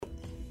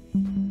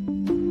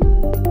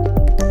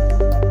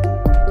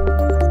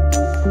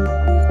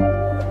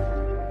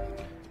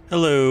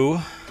Hello,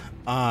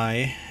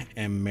 I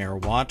am Mayor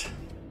Watt,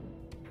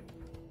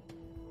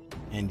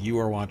 and you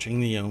are watching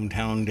the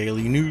ohmTown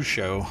Daily News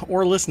Show,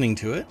 or listening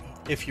to it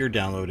if you're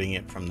downloading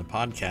it from the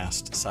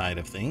podcast side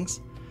of things.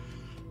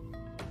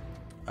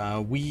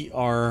 We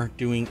are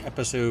doing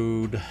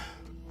episode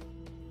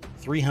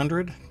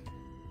 300,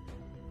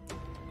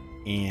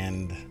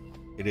 and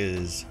it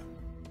is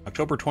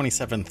October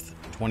 27th,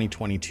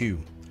 2022.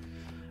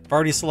 I've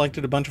already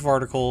selected a bunch of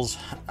articles.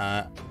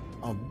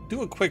 I'll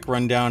do a quick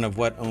rundown of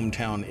what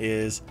ohmTown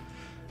is.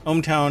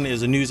 ohmTown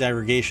is a news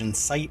aggregation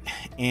site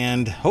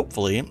and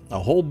hopefully a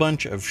whole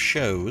bunch of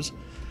shows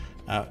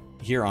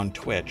here on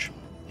Twitch.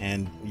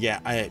 And yeah,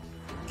 it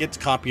gets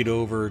copied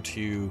over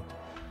to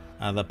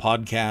the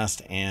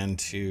podcast and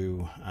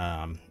to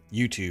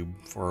YouTube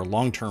for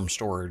long-term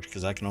storage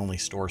because I can only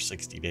store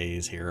 60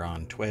 days here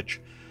on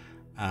Twitch.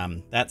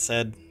 That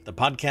said, the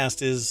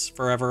podcast is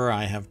forever.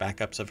 I have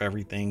backups of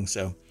everything.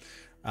 So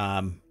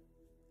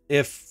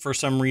if for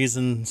some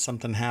reason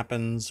something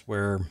happens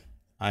where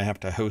I have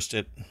to host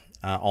it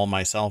all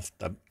myself,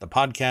 the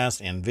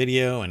podcast and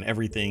video and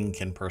everything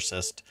can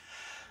persist.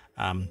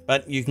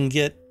 But you can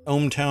get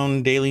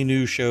ohmTown Daily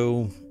News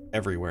Show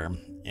everywhere.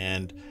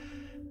 And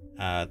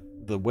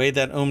the way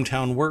that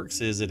ohmTown works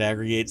is it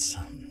aggregates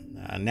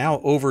now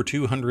over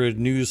 200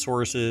 news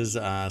sources.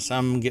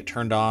 Some get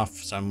turned off,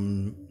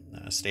 some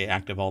stay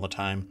active all the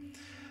time.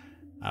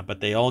 But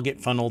they all get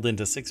funneled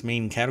into 6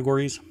 main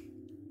categories: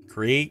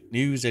 create,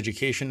 news,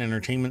 education,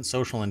 entertainment,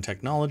 social, and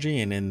technology.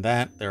 And in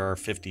that, there are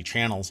 50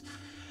 channels.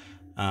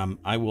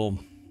 I will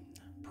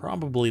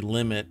probably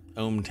limit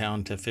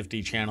ohmTown to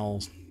 50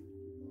 channels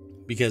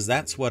because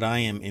that's what I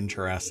am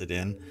interested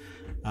in.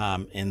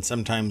 And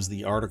sometimes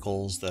the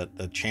articles,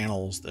 the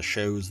channels, the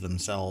shows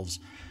themselves,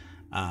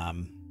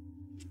 kind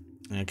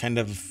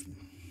of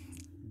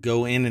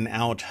go in and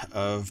out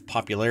of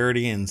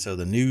popularity. And so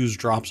the news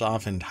drops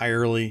off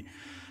entirely.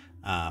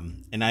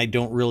 And I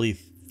don't really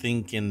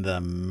think in the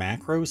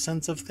macro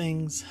sense of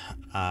things.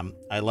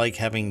 I like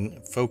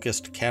having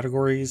focused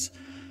categories,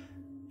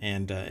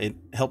 and it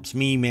helps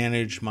me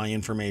manage my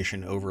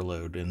information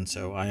overload. And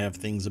so I have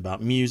things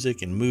about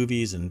music and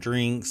movies and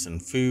drinks and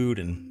food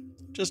and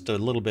just a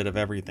little bit of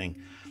everything.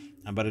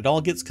 But it all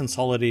gets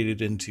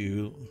consolidated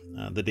into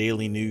the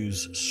daily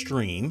news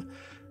stream.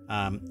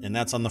 And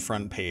that's on the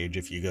front page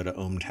if you go to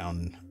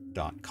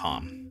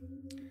ohmtown.com.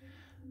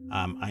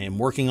 I am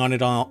working on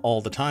it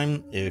all the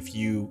time. If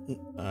you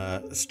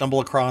stumble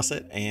across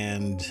it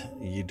and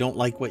you don't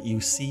like what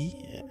you see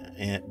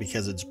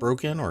because it's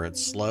broken or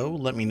it's slow,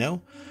 let me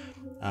know.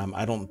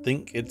 I don't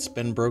think it's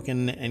been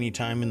broken any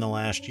time in the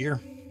last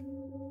year,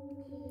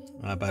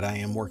 but I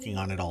am working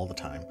on it all the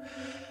time.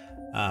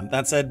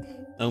 That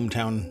said,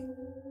 ohmTown,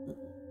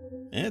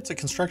 it's a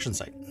construction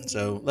site.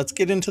 So let's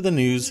get into the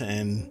news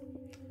and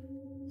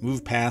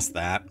move past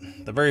that.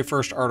 The very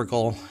first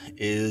article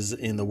is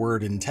in The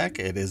Word in Tech.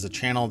 It is a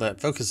channel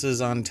that focuses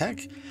on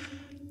tech.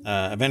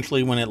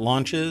 Eventually, when it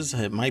launches,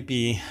 it might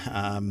be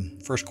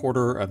first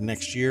quarter of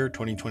next year,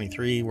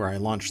 2023, where I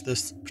launch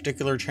this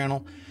particular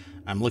channel.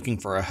 I'm looking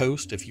for a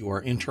host if you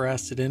are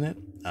interested in it,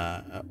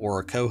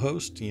 or a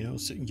co-host.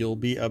 So you'll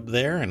be up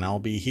there and I'll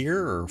be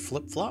here, or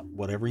flip-flop,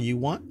 whatever you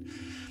want.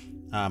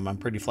 I'm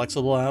pretty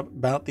flexible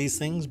about these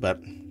things,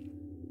 but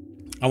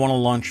I want to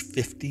launch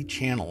 50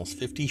 channels,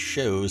 50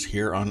 shows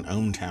here on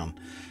ohmTown.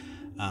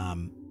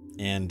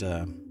 And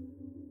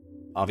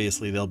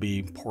obviously they'll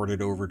be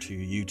ported over to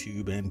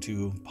YouTube and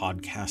to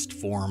podcast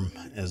form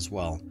as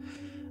well.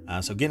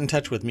 So get in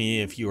touch with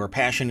me if you are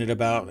passionate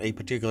about a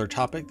particular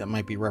topic that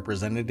might be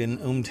represented in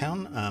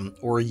ohmTown,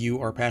 or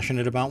you are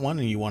passionate about one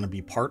and you want to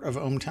be part of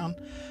ohmTown.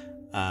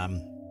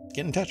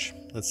 Get in touch.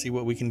 Let's see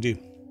what we can do.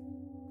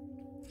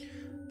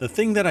 The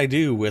thing that I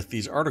do with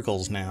these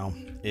articles now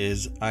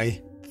is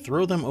I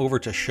throw them over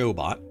to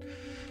Showbot,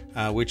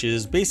 which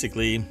is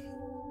basically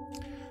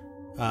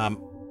a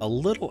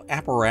little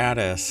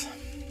apparatus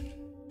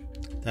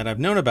that I've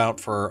known about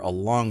for a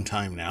long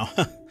time now,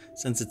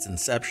 since its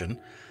inception,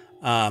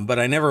 but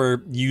I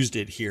never used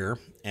it here,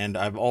 and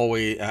I've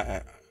only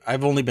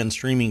been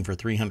streaming for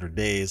 300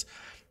 days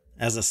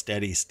as a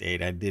steady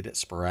state. I did it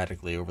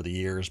sporadically over the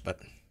years, but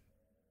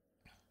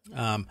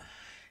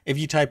if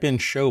you type in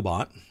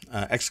Showbot, !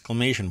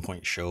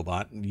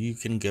 Showbot, you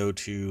can go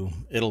to,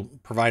 it'll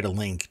provide a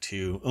link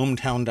to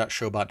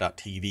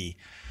ohmtown.showbot.tv.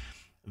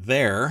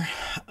 There,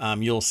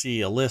 you'll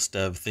see a list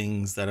of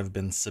things that have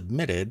been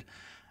submitted.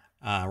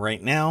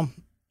 Right now,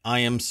 I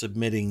am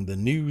submitting the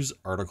news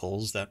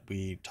articles that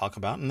we talk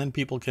about, and then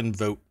people can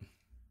vote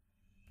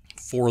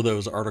for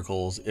those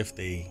articles if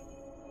they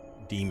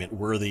deem it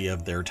worthy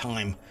of their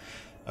time,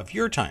 of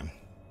your time.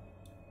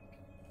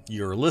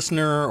 You're a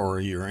listener,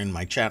 or you're in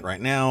my chat right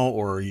now,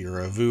 or you're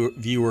a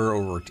viewer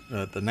over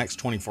the next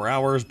 24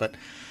 hours. But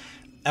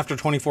after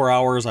 24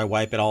 hours, I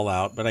wipe it all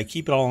out, but I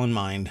keep it all in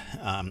mind.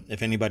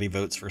 If anybody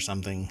votes for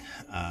something,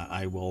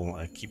 I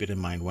will keep it in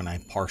mind when I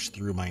parse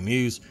through my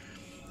news.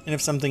 And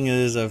if something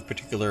is of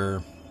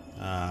particular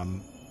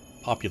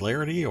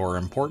popularity or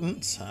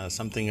importance,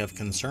 something of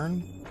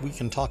concern, we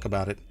can talk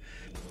about it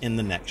in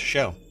the next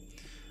show,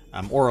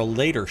 or a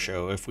later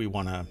show if we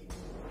want to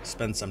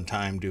spend some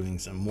time doing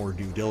some more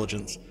due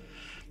diligence.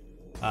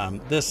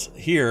 This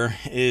here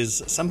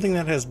is something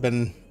that has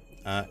been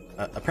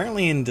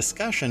apparently in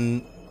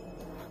discussion,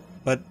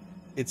 but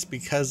it's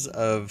because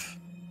of,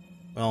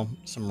 well,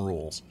 some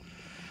rules.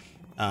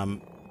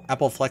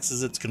 Apple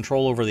flexes its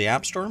control over the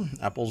App Store.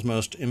 Apple's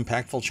most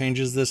impactful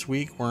changes this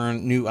week were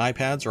new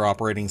iPads or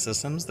operating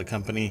systems. The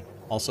company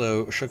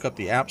also shook up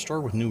the App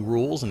Store with new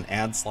rules and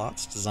ad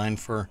slots designed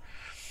for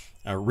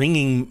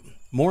wringing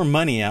more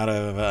money out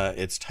of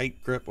its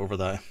tight grip over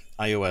the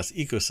iOS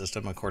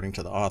ecosystem, according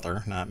to the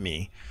author, not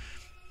me.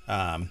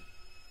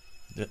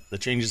 The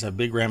changes have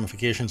big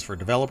ramifications for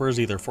developers,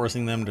 either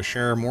forcing them to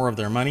share more of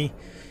their money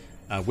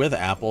with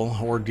Apple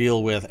or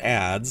deal with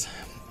ads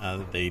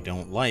that they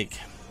don't like.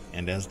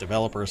 And as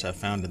developers have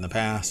found in the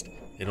past,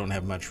 they don't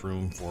have much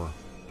room for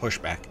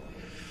pushback.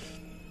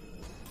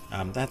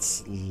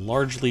 That's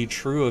largely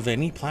true of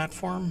any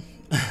platform.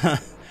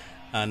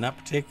 Not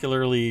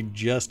particularly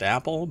just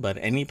Apple, but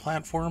any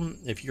platform.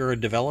 If you're a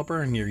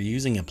developer and you're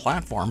using a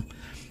platform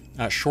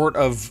short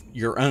of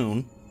your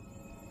own,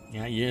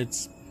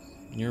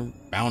 you're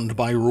bound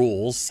by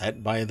rules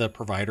set by the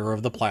provider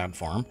of the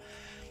platform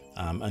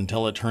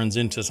until it turns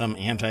into some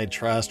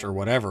antitrust or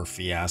whatever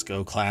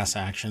fiasco, class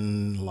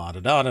action,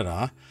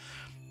 la-da-da-da-da.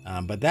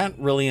 But that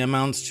really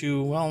amounts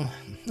to, well,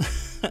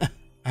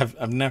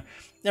 I've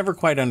never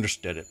quite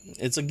understood it.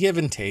 It's a give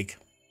and take.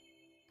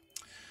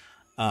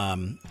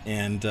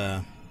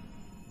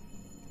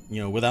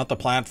 Without the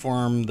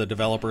platform, the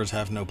developers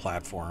have no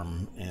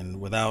platform. And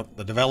without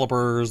the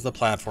developers, the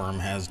platform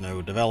has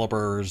no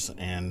developers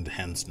and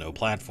hence no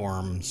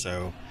platform.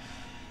 So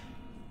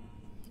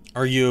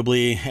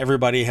arguably,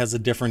 everybody has a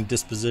different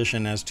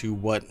disposition as to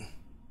what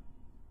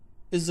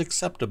is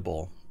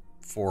acceptable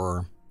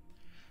for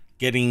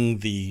getting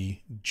the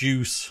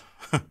juice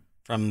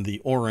from the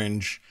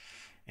orange,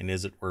 and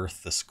is it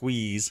worth the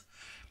squeeze?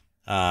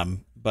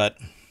 But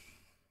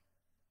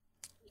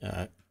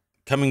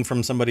coming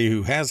from somebody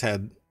who has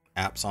had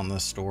apps on the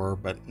store,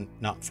 but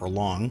not for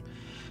long,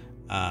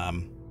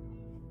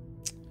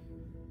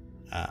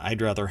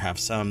 I'd rather have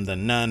some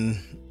than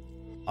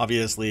none.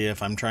 Obviously,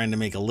 if I'm trying to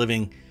make a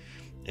living,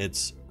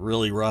 it's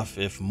really rough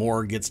if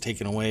more gets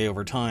taken away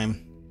over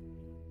time.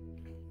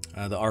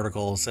 The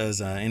article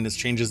says, in its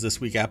changes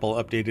this week, Apple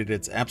updated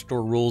its App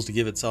Store rules to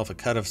give itself a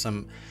cut of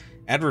some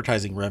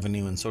advertising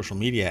revenue in social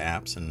media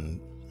apps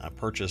and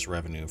purchase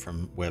revenue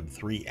from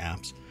Web3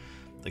 apps.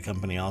 The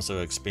company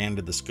also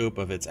expanded the scope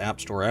of its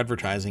App Store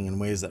advertising in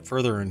ways that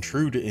further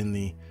intrude in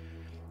the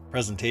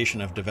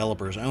presentation of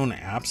developers' own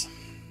apps.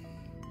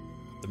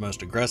 The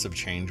most aggressive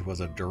change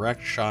was a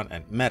direct shot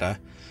at Meta.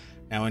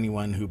 Now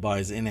anyone who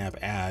buys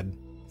in-app ad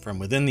from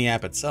within the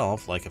app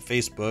itself, like a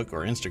Facebook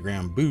or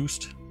Instagram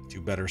boost,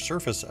 to better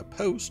surface a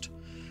post,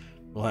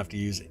 will have to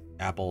use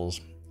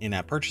Apple's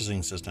in-app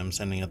purchasing system,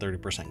 sending a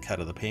 30%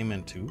 cut of the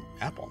payment to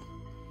Apple.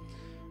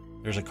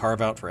 There's a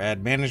carve-out for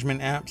ad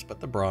management apps, but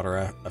the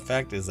broader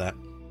effect is that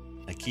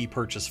a key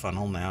purchase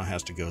funnel now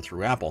has to go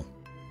through Apple.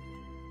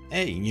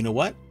 Hey, you know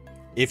what?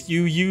 If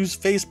you use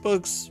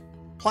Facebook's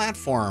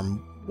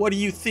platform, what do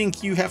you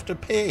think you have to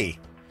pay?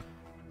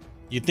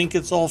 You think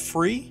it's all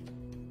free?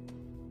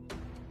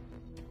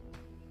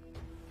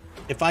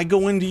 If I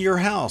go into your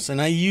house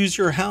and I use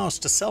your house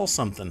to sell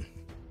something,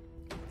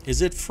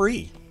 is it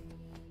free?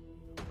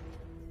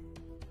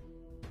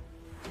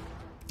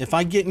 If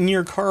I get in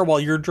your car while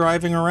you're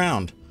driving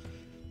around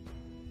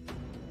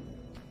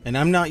and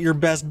I'm not your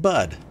best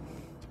bud,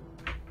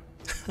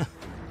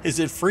 is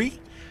it free?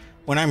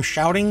 When I'm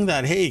shouting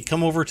that, hey,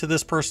 come over to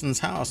this person's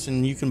house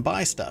and you can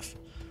buy stuff.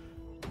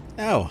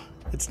 No,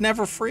 it's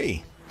never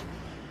free.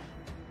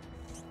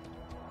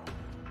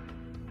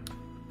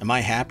 Am I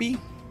happy?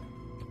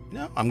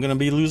 No, I'm going to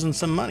be losing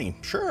some money,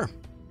 sure.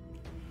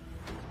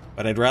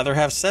 But I'd rather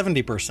have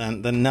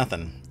 70% than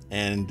nothing.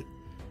 And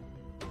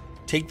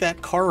take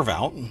that carve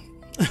out,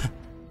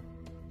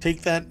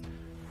 take that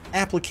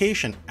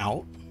application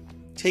out,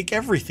 take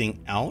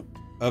everything out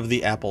of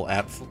the Apple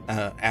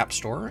App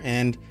Store,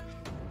 and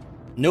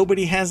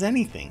nobody has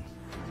anything.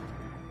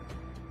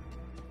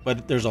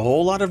 But there's a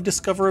whole lot of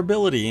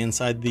discoverability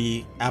inside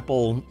the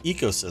Apple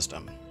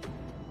ecosystem.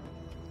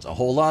 It's a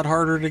whole lot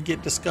harder to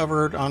get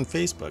discovered on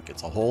Facebook.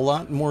 It's a whole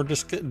lot more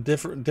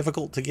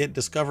difficult to get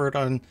discovered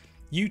on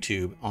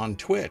YouTube, on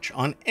Twitch,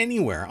 on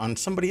anywhere, on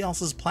somebody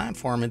else's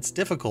platform. It's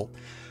difficult.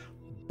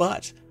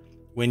 But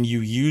when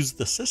you use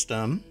the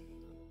system,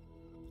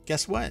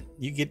 guess what?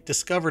 You get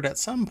discovered at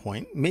some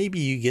point. Maybe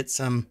you get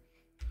some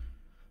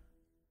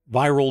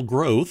viral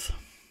growth.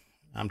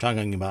 I'm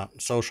talking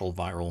about social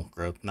viral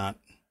growth, not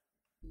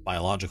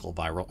biological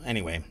viral.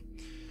 Anyway,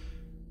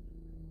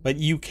 but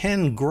you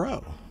can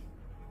grow.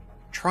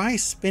 Try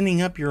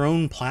spinning up your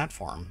own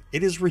platform.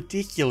 It is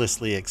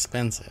ridiculously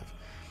expensive.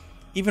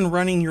 Even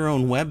running your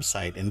own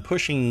website and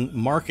pushing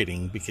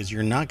marketing, because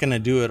you're not going to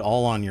do it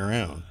all on your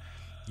own.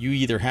 You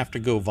either have to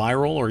go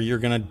viral or you're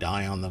going to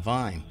die on the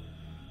vine.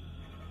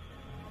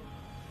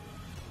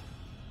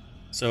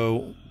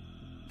 So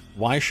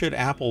why should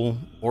Apple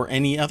or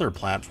any other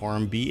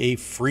platform be a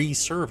free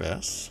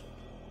service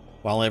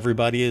while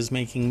everybody is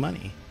making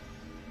money?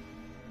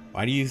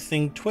 Why do you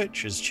think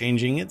Twitch is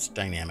changing its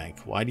dynamic?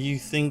 Why do you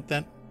think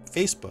that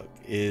Facebook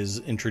is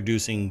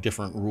introducing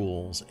different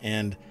rules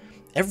and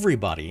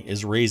everybody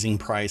is raising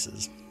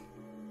prices?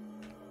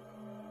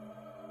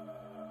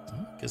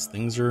 Because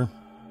things are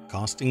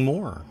costing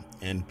more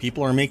and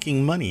people are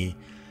making money,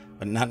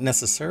 but not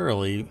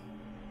necessarily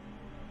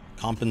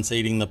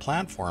compensating the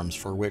platforms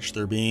for which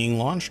they're being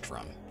launched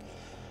from.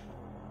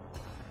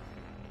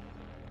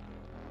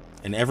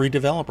 And every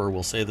developer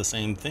will say the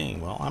same thing.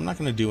 Well, I'm not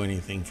going to do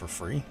anything for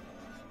free.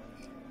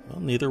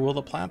 Well, neither will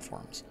the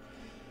platforms.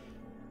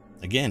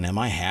 Again, am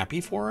I happy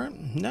for it?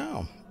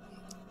 No.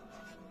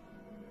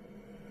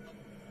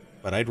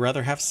 But I'd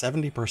rather have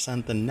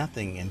 70% than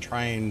nothing and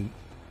try and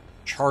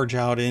charge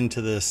out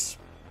into this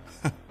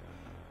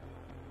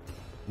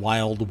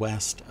wild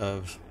west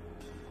of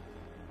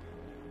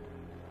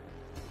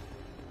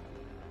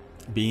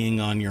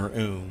being on your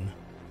own.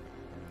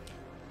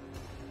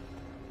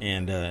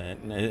 And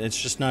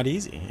it's just not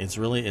easy. It's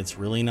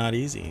really not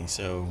easy.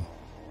 So,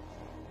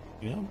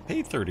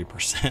 pay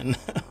 30%.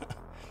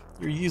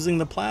 You're using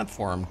the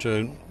platform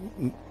to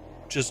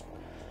just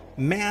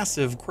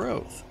massive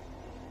growth.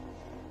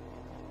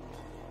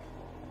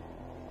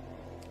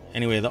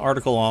 Anyway, the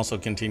article also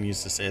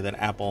continues to say that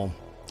Apple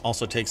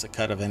also takes a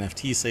cut of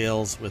NFT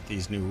sales with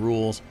these new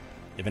rules.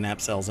 If an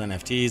app sells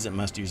NFTs, it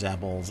must use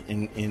Apple's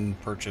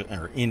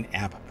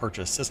in-app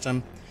purchase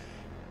system.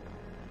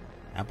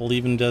 Apple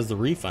even does the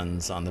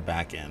refunds on the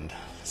back end.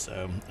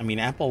 So,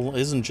 Apple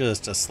isn't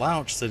just a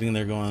slouch sitting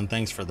there going,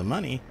 thanks for the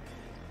money.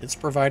 It's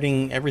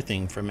providing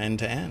everything from end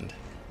to end.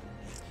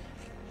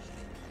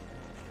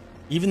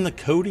 Even the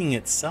coding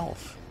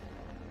itself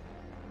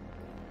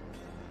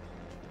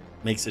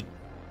makes it,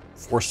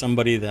 for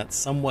somebody that's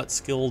somewhat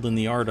skilled in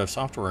the art of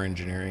software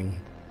engineering,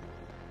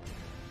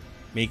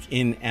 make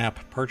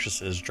in-app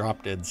purchases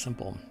drop dead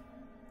simple.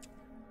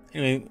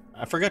 Anyway,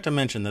 I forgot to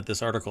mention that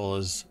this article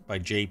is by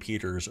Jay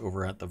Peters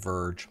over at The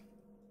Verge.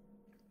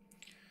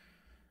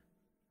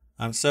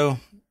 So,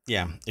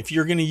 yeah, if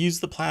you're going to use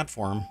the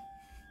platform,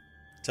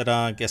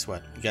 ta-da, guess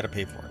what? You got to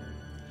pay for it.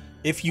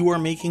 If you are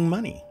making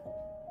money.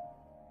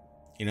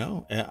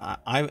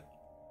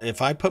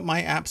 If I put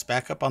my apps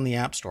back up on the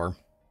App Store,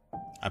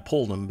 I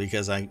pulled them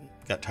because I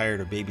got tired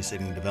of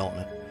babysitting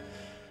development.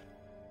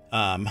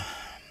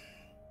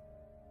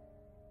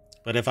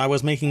 But if I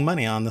was making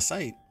money on the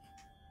site,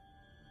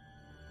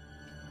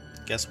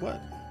 guess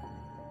what?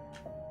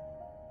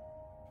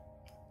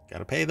 Got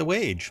to pay the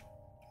wage.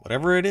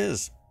 Whatever it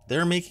is.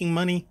 They're making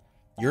money.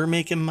 You're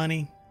making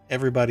money.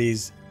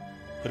 Everybody's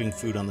putting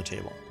food on the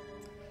table.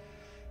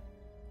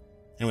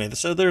 Anyway,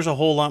 so there's a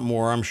whole lot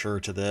more, I'm sure,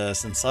 to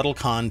this and subtle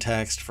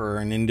context for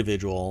an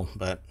individual,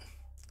 but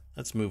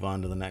let's move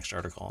on to the next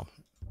article.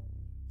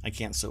 I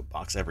can't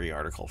soapbox every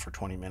article for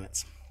 20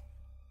 minutes.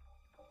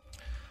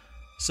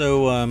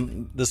 So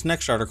this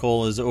next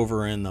article is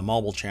over in the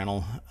Mobile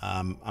channel.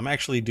 I'm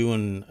actually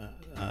doing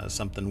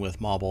something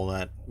with Mobile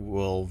that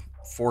will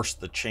force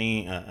the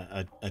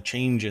a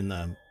change in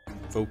the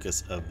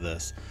focus of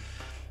this,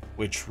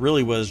 which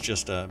really was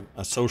just a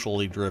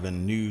socially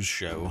driven news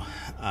show,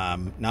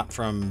 not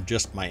from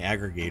just my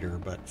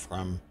aggregator, but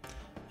from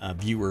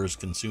viewers,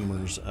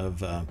 consumers of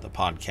the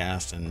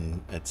podcast,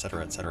 and et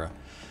cetera, et cetera.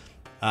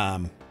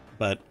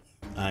 But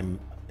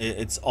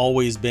it's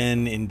always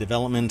been in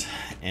development,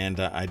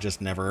 and I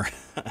just never,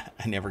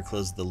 I never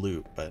closed the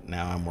loop, but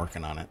now I'm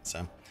working on it.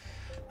 So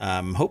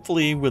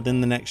hopefully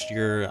within the next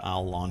year,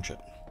 I'll launch it.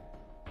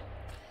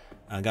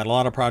 I got a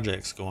lot of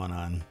projects going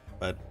on,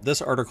 but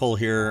this article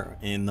here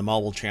in the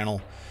Mobile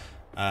channel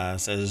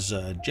says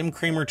Jim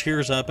Cramer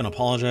tears up and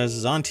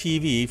apologizes on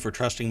TV for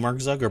trusting Mark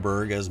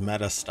Zuckerberg as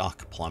Meta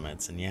stock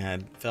plummets. And yeah,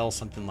 it fell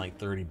something like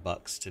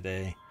 $30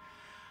 today.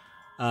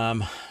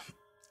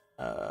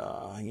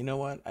 You know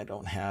what? I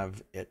don't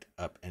have it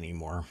up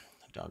anymore.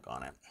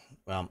 Doggone it.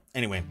 Well,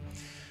 anyway,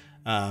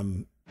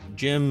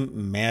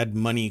 Jim Mad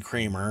Money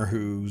Cramer,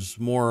 who's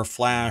more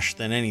flash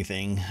than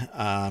anything,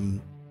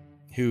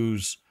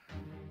 whose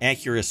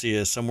accuracy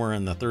is somewhere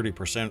in the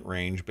 30%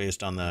 range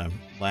based on the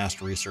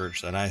last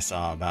research that I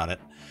saw about it,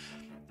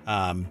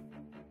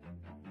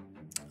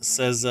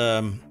 says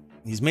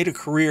he's made a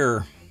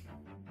career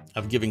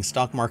of giving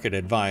stock market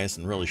advice,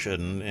 and really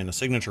shouldn't, in a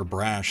signature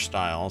brash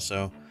style.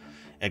 So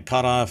it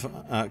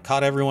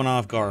caught everyone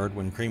off guard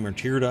when Cramer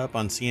teared up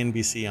on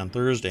CNBC on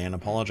Thursday and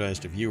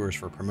apologized to viewers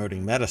for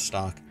promoting Meta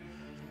stock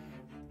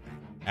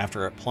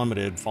after it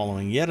plummeted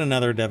following yet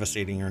another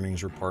devastating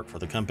earnings report for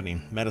the company.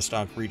 Meta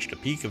stock reached a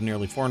peak of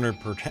nearly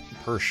 $400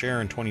 per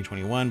share in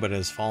 2021, but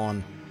has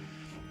fallen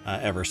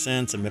ever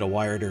since amid a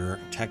wider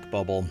tech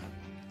bubble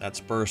that's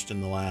burst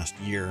in the last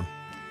year.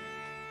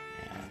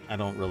 Yeah, I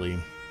don't really...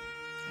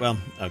 Well,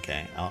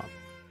 okay,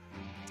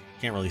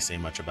 can't really say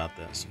much about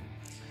this.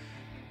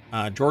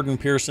 Jordan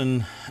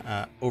Pearson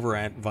over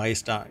at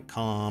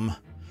Vice.com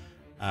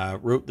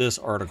wrote this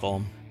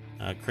article.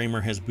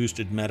 Cramer has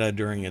boosted Meta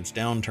during its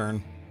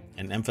downturn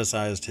and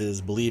emphasized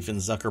his belief in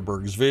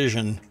Zuckerberg's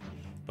vision,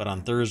 but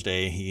on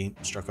Thursday he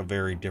struck a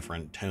very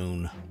different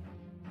tone.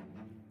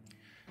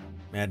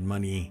 Mad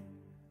Money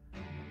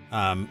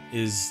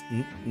is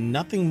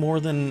nothing more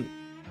than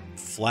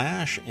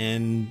flash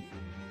and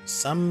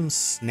some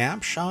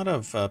snapshot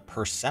of a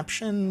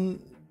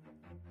perception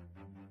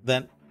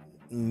that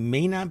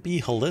may not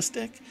be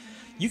holistic.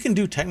 You can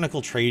do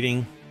technical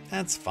trading,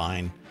 that's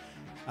fine.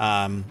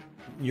 But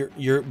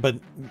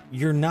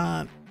you're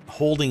not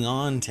holding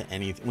on to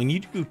anything. When you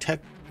do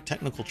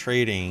technical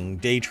trading,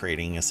 day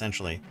trading,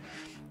 essentially,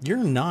 you're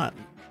not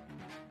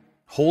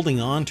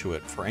holding on to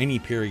it for any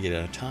period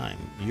at a time.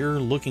 You're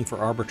looking for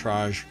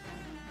arbitrage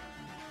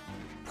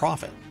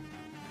profit,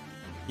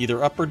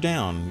 either up or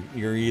down.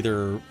 You're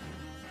either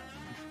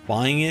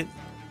buying it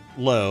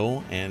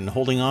low and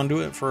holding on to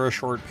it for a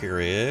short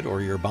period,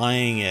 or you're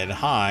buying it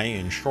high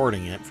and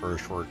shorting it for a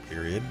short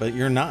period, but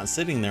you're not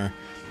sitting there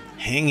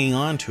hanging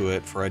on to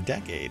it for a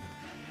decade.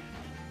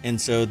 And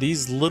so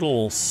these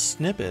little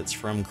snippets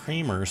from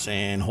Cramer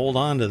saying, hold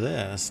on to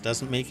this,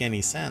 doesn't make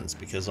any sense,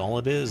 because all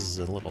it is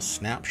a little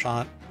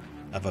snapshot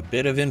of a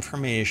bit of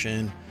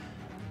information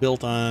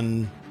built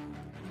on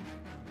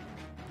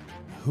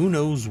who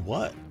knows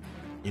what,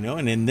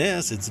 and in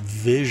this, it's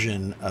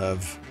vision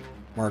of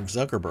Mark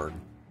Zuckerberg,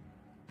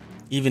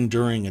 even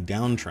during a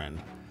downtrend.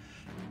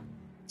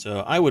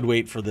 So I would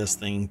wait for this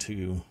thing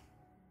to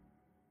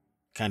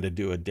kind of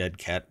do a dead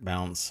cat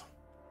bounce.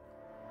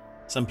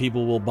 Some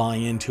people will buy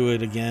into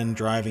it again,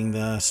 driving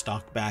the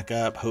stock back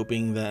up,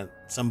 hoping that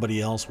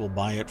somebody else will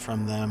buy it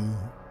from them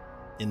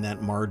in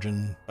that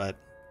margin, but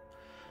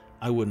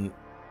I wouldn't.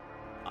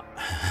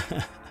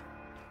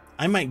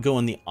 I might go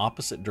in the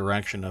opposite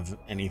direction of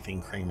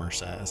anything Cramer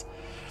says.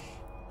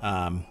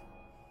 But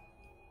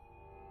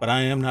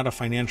I am not a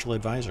financial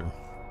advisor.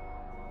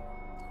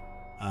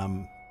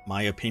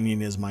 My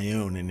opinion is my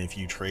own, and if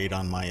you trade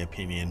on my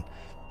opinion,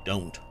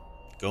 don't.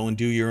 Go and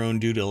do your own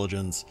due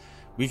diligence.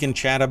 We can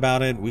chat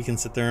about it. We can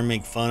sit there and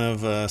make fun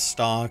of a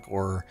stock,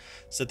 or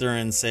sit there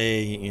and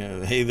say,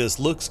 hey, this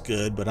looks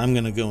good, but I'm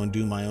going to go and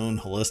do my own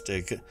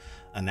holistic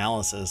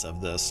analysis of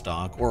this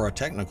stock, or a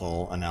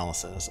technical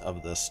analysis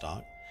of this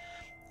stock.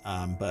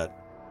 But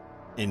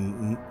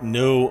in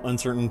no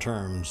uncertain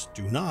terms,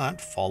 do not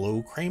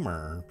follow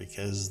Cramer,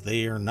 because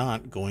they are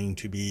not going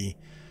to be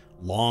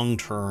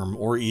long-term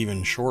or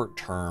even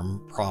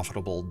short-term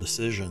profitable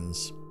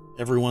decisions.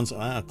 Everyone's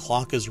a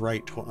clock is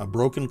right. A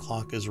broken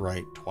clock is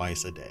right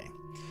twice a day.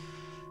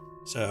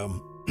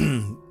 So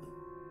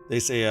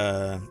they say,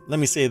 let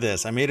me say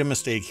this. I made a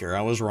mistake here.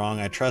 I was wrong.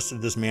 I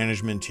trusted this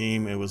management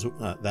team.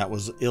 That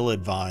was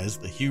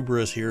ill-advised. The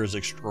hubris here is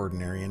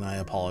extraordinary, and I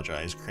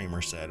apologize.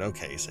 Cramer said.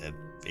 Okay, said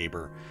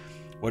Faber.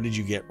 What did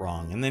you get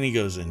wrong? And then he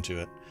goes into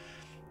it.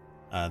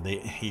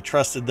 He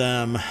trusted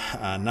them,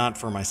 not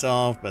for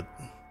myself, but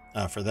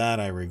for that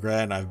I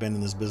regret. I've been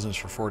in this business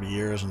for 40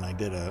 years and I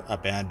did a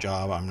bad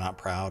job. I'm not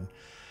proud.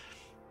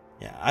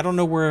 Yeah, I don't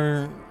know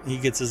where he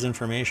gets his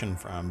information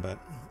from, but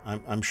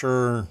I'm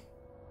sure,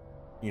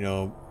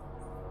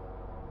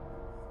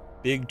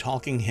 big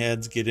talking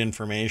heads get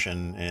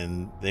information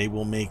and they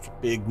will make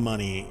big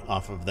money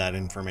off of that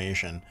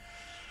information.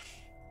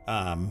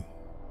 And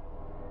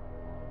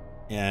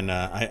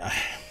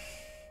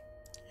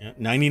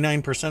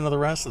 99% of the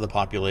rest of the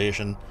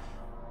population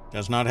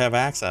does not have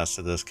access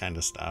to this kind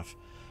of stuff.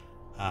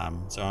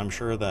 So I'm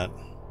sure that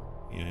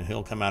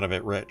he'll come out of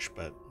it rich,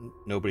 but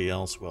nobody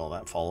else will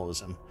that follows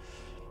him.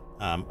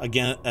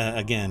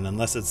 Again,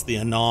 unless it's the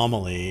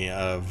anomaly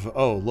of,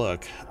 oh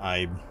look,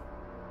 I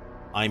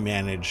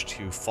managed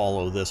to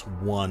follow this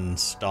one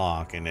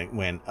stock and it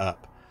went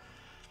up.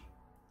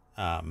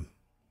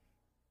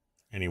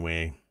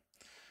 Anyway,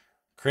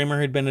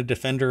 Cramer had been a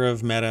defender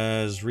of Meta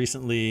as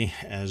recently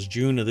as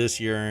June of this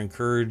year,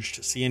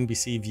 encouraged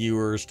CNBC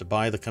viewers to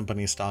buy the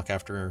company's stock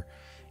after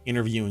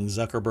interviewing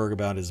Zuckerberg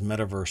about his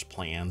metaverse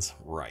plans.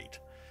 Right.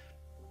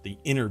 The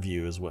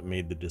interview is what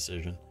made the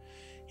decision.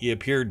 He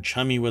appeared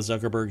chummy with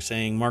Zuckerberg,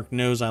 saying, Mark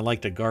knows I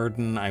like to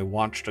garden. I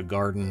watched a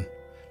garden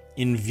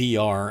in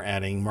VR,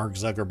 adding, Mark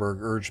Zuckerberg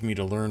urged me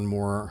to learn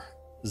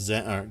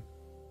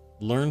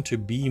to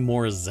be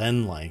more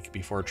Zen-like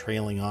before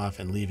trailing off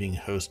and leaving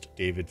host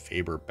David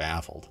Faber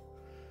baffled.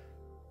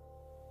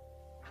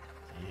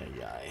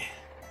 Yay.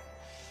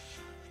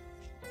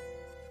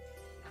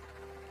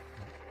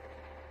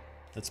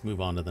 Let's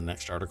move on to the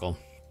next article.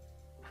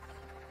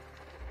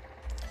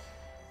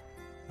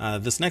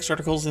 This next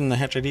article is in the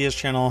Hatch Ideas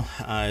channel.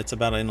 It's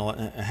about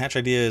Hatch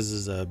Ideas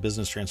is a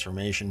business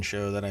transformation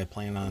show that I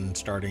plan on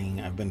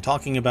starting. I've been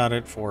talking about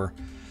it for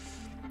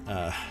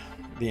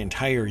the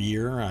entire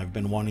year. I've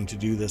been wanting to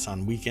do this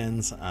on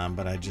weekends,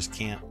 but I just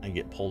can't. I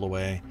get pulled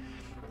away.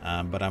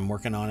 But I'm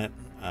working on it.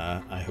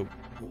 I hope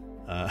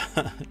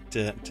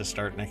to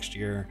start next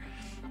year.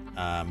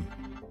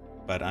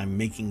 But I'm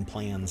making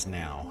plans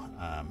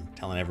now,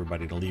 telling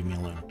everybody to leave me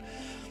alone.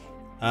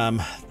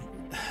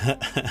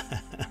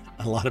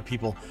 a lot of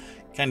people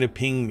kind of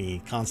ping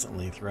me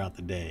constantly throughout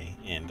the day,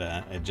 and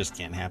it just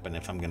can't happen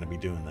if I'm going to be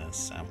doing this.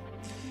 So,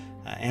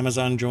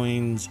 Amazon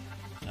joins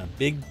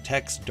Big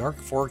Tech's dark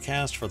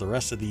forecast for the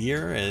rest of the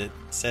year. It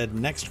said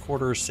next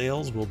quarter's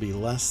sales will be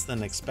less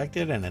than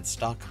expected, and its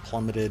stock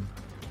plummeted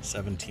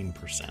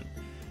 17%.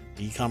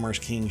 The e-commerce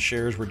king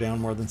shares were down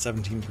more than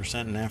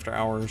 17% in after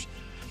hours,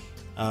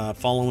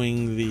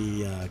 following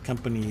the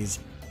company's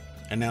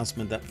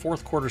announcement that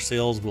fourth quarter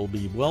sales will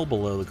be well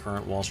below the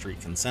current Wall Street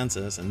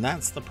consensus. And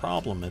that's the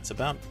problem. It's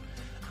about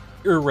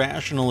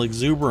irrational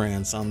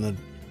exuberance on the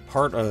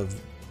part of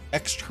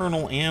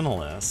external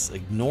analysts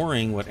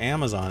ignoring what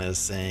Amazon is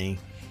saying,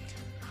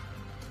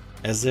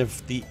 as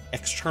if the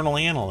external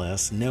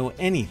analysts know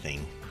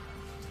anything.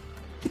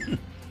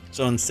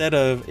 So instead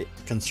of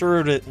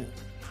conservative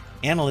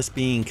analysts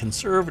being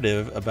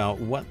conservative about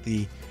what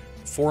the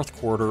fourth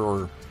quarter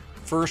or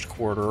first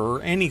quarter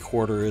or any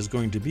quarter is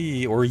going to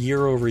be, or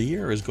year over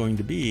year is going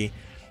to be,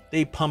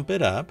 they pump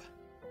it up,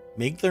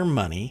 make their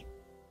money,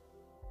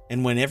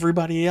 and when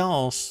everybody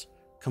else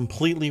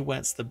completely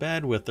wets the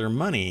bed with their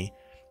money,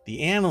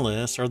 the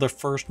analysts are the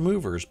first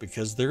movers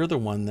because they're the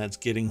one that's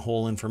getting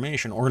whole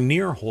information or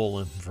near whole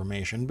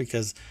information,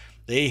 because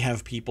they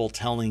have people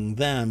telling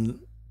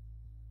them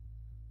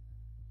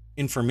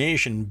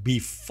information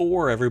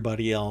before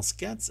everybody else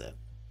gets it.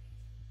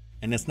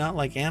 And it's not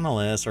like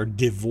analysts are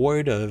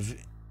devoid of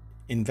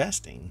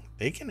investing.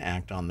 They can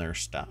act on their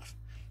stuff.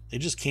 They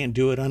just can't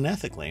do it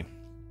unethically.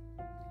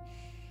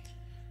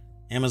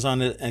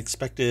 Amazon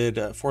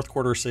expected fourth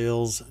quarter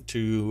sales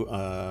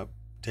to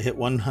hit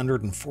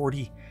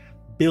 $140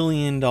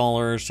 billion to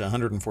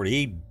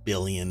 $148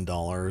 billion,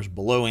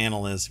 below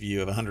analysts'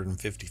 view of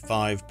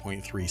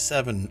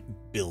 $155.37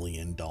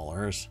 billion.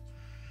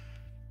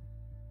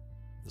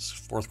 This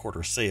fourth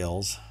quarter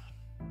sales,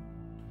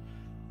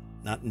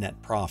 not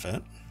net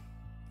profit.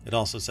 It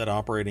also said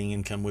operating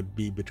income would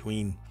be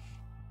between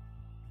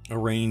a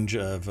range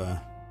of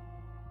a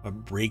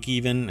break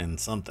even and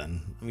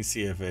something. Let me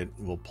see if it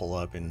will pull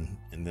up in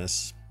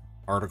this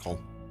article.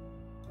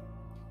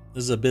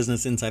 This is a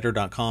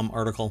BusinessInsider.com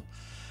article.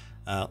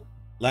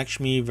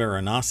 Lakshmi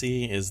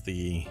Varanasi is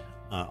the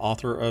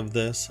author of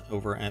this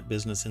over at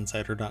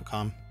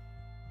BusinessInsider.com.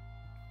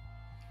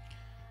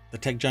 The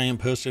tech giant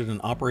posted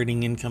an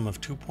operating income of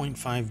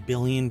 $2.5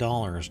 billion,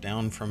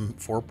 down from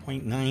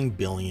 $4.9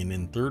 billion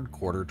in third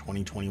quarter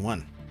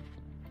 2021.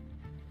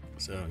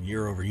 So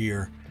year over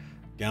year,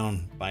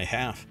 down by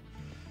half.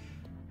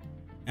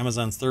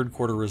 Amazon's third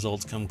quarter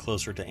results come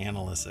closer to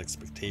analysts'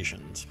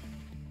 expectations.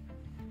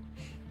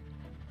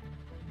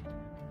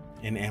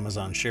 And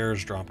Amazon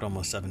shares dropped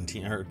almost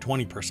 17 or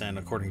 20%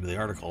 according to the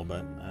article,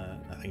 but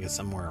I think it's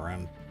somewhere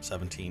around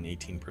 17,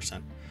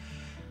 18%.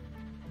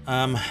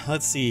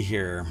 Let's see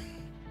here.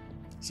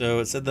 So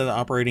it said that the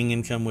operating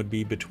income would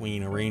be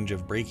between a range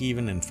of break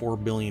even and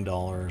 $4 billion,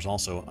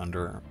 also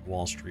under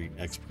Wall Street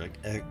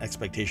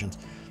expectations.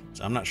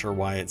 So I'm not sure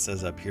why it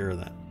says up here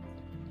that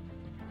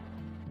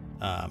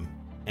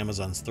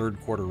Amazon's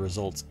third quarter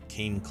results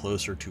came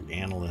closer to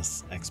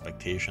analysts'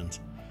 expectations.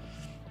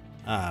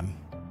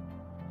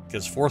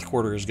 Because fourth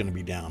quarter is going to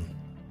be down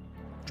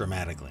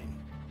dramatically.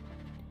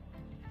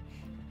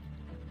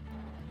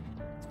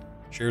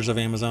 Shares of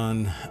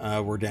Amazon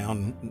were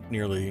down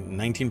nearly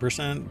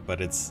 19%,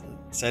 but it's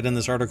said in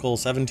this article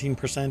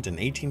 17% and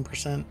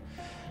 18%.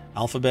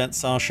 Alphabet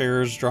saw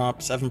shares drop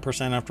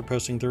 7% after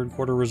posting third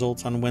quarter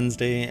results on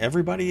Wednesday.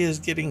 Everybody is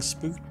getting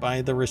spooked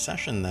by the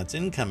recession that's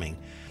incoming.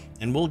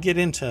 And we'll get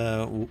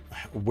into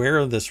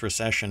where this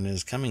recession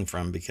is coming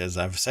from, because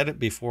I've said it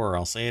before,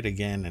 I'll say it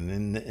again,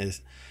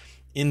 and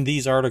in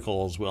these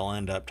articles we'll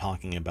end up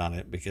talking about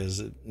it,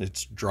 because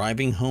it's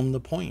driving home the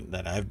point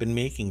that I've been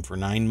making for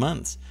 9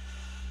 months.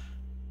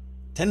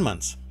 10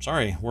 months.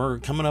 Sorry, we're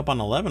coming up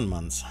on 11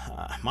 months.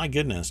 My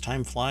goodness,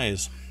 time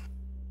flies.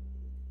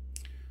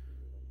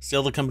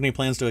 Still, the company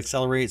plans to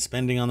accelerate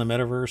spending on the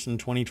metaverse in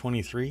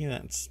 2023.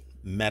 That's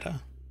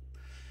Meta.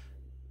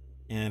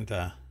 And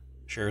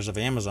shares of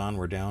Amazon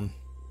were down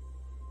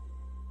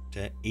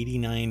to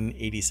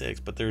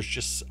 89.86, but there's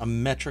just a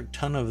metric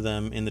ton of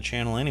them in the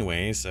channel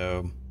anyway,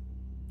 so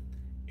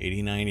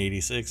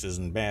 89.86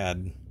 isn't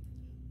bad.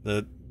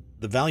 The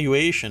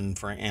valuation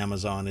for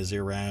Amazon is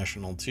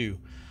irrational too.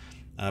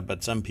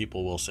 But some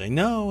people will say,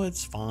 no,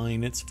 it's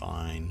fine, it's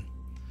fine.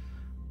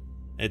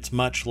 It's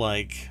much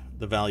like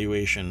the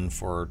valuation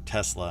for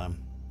Tesla.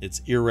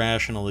 It's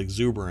irrational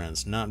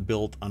exuberance, not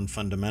built on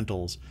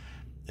fundamentals.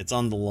 It's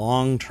on the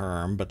long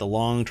term, but the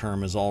long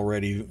term is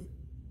already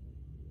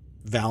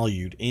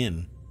valued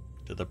in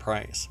to the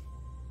price.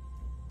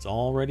 It's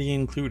already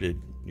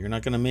included. You're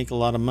not going to make a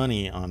lot of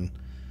money on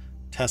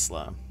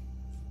Tesla.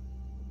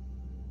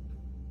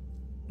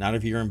 Not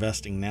if you're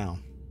investing now.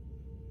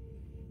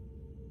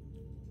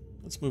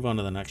 Let's move on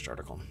to the next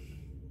article.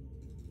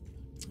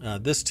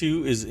 This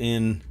too is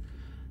in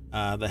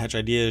the Hedge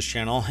Ideas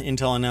channel.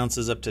 Intel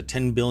announces up to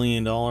 $10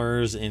 billion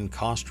in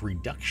cost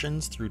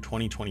reductions through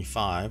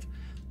 2025.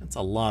 That's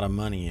a lot of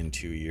money in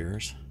 2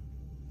 years.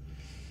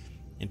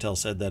 Intel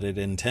said that it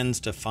intends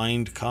to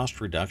find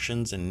cost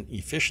reductions and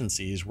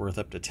efficiencies worth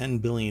up to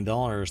 $10 billion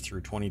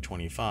through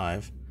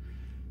 2025.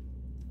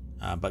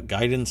 But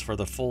guidance for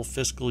the full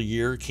fiscal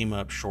year came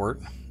up short.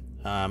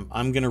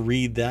 I'm going to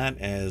read that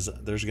as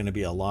there's going to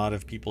be a lot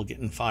of people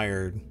getting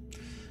fired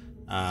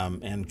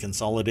and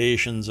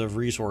consolidations of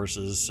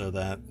resources so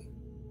that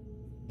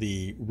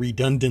the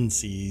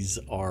redundancies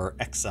are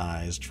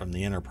excised from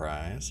the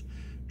enterprise.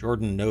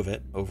 Jordan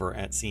Novitt over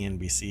at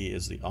CNBC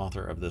is the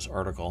author of this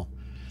article.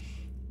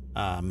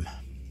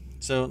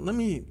 So let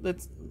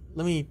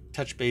me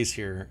touch base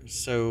here.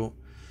 So,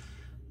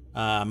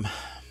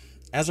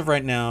 as of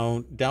right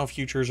now, Dow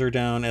futures are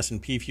down,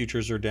 S&P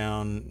futures are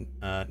down,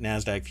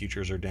 NASDAQ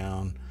futures are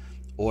down,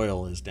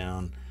 oil is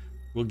down.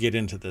 We'll get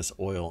into this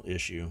oil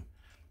issue.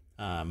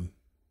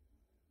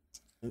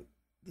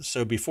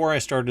 So before I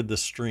started the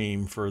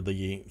stream for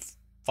the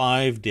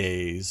 5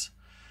 days,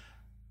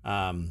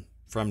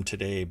 from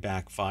today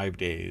back 5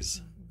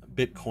 days,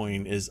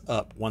 Bitcoin is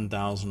up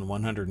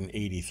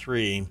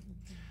 1,183,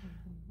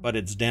 but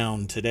it's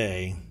down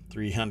today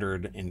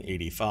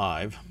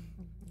 385.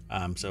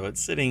 So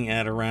it's sitting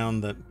at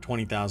around the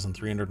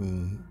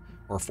 $20,300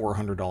 or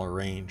 $400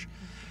 range.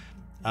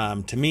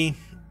 To me,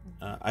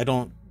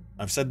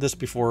 I've said this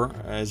before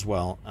as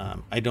well.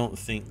 I don't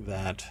think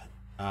that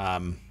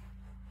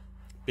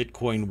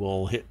Bitcoin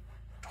will hit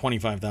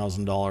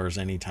 $25,000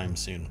 anytime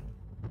soon.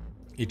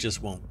 It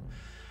just won't.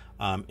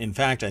 In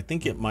fact, I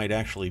think it might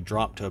actually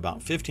drop to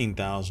about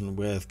 15,000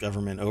 with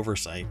government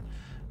oversight,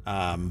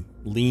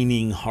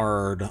 leaning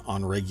hard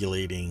on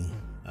regulating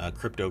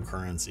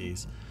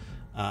cryptocurrencies.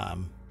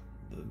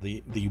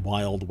 The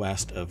wild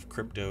west of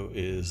crypto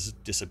is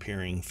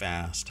disappearing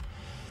fast.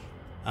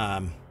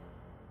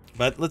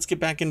 But let's get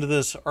back into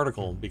this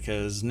article,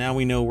 because now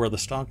we know where the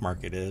stock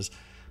market is.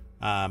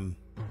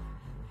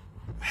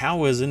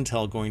 How is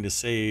Intel going to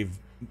save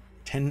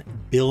 $10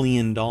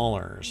 billion?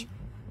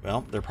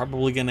 Well, they're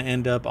probably going to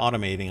end up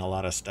automating a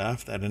lot of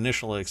stuff. That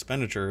initial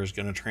expenditure is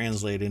going to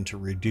translate into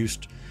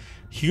reduced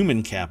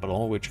human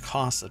capital, which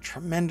costs a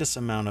tremendous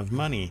amount of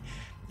money.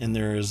 And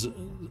there's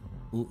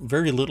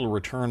very little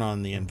return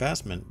on the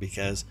investment,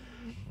 because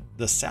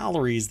the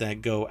salaries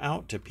that go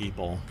out to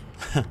people,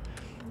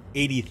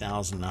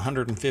 $80,000,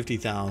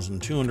 $150,000,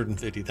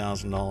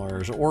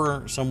 $250,000,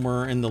 or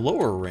somewhere in the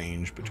lower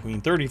range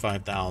between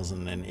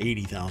 $35,000 and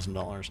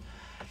 $80,000.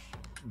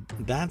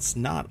 That's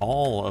not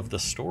all of the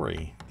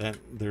story. That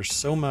there's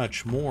so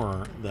much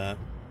more that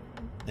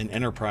an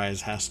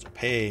enterprise has to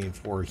pay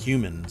for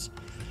humans,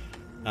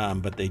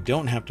 but they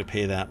don't have to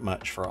pay that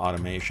much for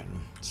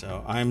automation.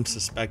 So I'm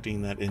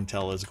suspecting that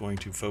Intel is going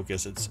to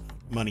focus its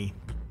money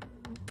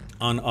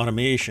on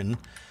automation,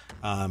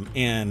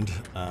 and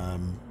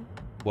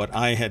what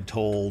I had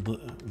told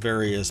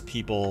various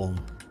people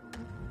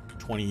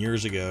 20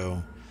 years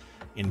ago,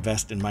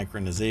 invest in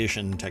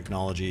micronization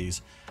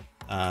technologies,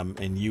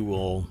 and you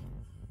will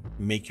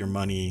make your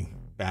money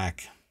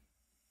back,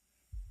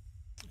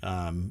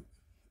 in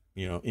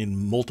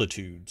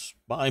multitudes,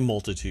 by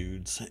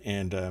multitudes.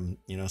 And,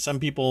 some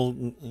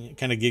people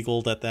kind of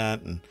giggled at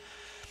that. And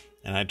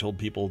I told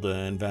people to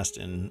invest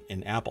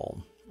in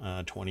Apple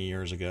 20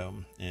 years ago.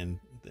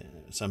 And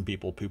some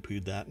people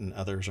poo-pooed that, and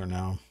others are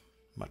now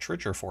much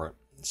richer for it.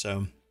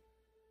 So,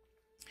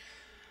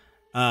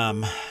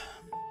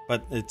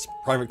 but it's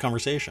private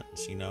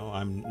conversations.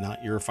 I'm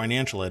not your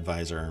financial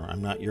advisor.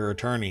 I'm not your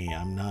attorney.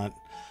 I'm not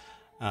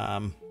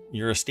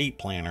your estate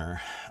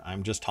planner.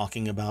 I'm just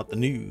talking about the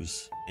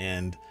news.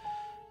 And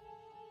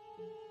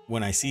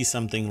when I see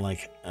something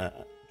like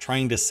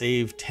trying to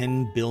save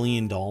 $10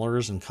 billion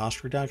in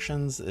cost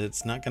reductions,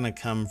 it's not going to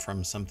come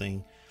from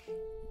something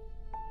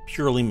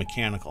purely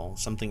mechanical.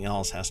 Something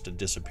else has to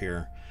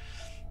disappear.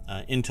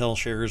 Intel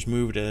shares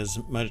moved as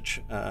much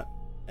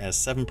as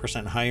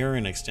 7% higher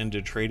in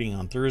extended trading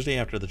on Thursday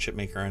after the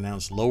chipmaker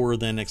announced lower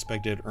than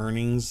expected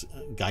earnings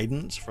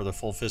guidance for the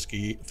full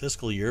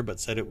fiscal year,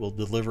 but said it will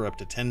deliver up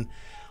to $10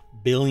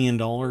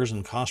 billion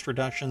in cost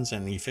reductions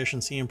and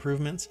efficiency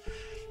improvements.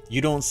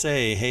 You don't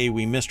say, hey,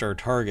 we missed our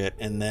target,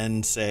 and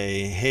then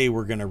say, hey,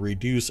 we're going to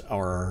reduce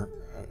our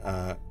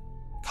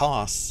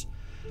costs,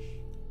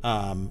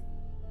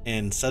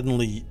 and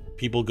suddenly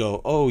people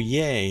go, oh,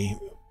 yay,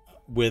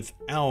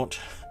 without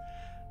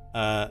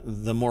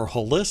the more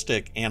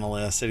holistic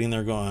analyst sitting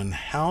there going,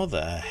 how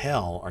the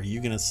hell are you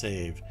going to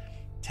save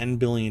 $10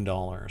 billion?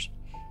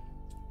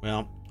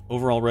 Well,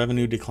 overall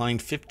revenue declined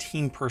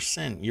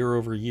 15% year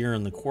over year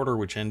in the quarter,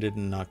 which ended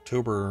in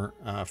October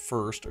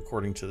 1st,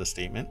 according to the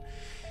statement.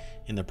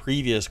 In the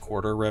previous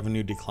quarter,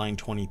 revenue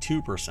declined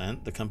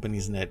 22%. The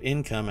company's net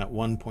income at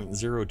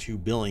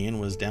 $1.02 billion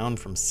was down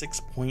from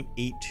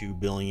 $6.82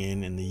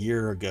 billion in the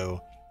year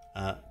ago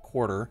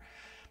quarter.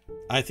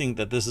 I think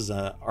that this is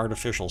an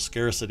artificial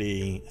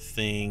scarcity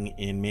thing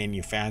in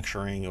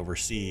manufacturing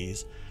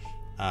overseas.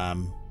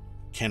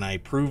 Can I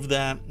prove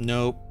that?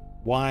 Nope.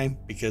 Why?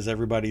 Because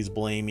everybody's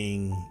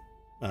blaming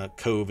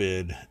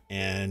COVID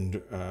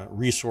and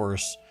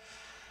resource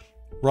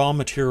raw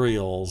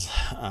materials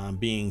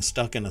being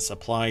stuck in a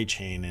supply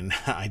chain, and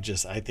I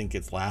think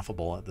it's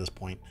laughable at this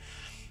point.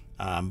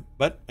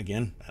 But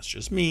again, that's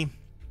just me.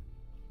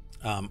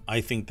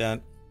 I think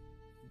that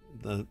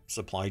the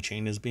supply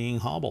chain is being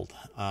hobbled,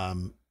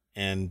 and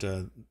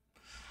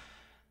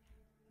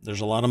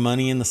there's a lot of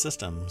money in the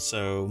system,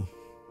 so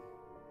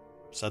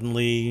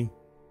suddenly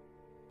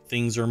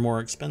things are more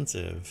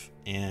expensive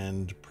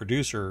and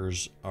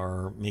producers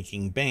are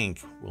making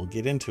bank. We'll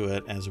get into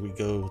it as we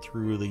go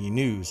through the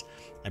news.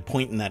 I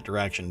point in that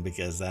direction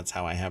because that's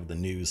how I have the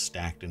news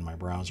stacked in my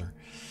browser.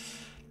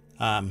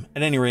 At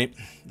any rate,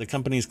 the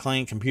company's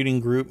client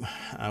computing group,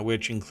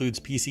 which includes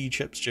PC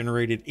chips,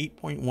 generated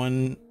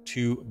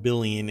 $8.12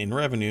 billion in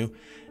revenue,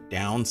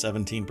 down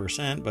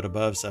 17%, but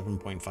above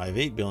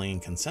 $7.58 billion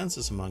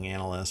consensus among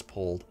analysts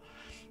polled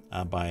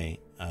by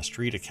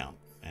Street Account.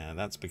 And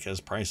that's because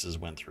prices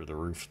went through the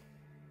roof.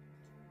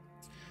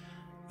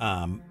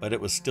 But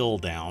it was still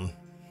down.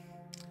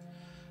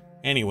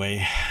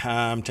 Anyway,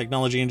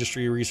 technology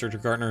industry researcher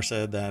Gartner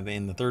said that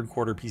in the third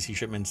quarter, PC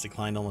shipments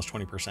declined almost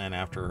 20%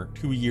 after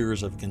 2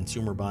 years of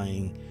consumer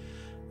buying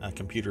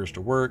computers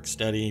to work,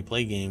 study,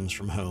 play games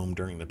from home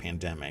during the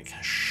pandemic.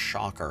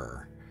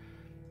 Shocker.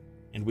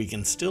 And we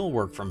can still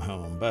work from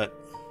home, but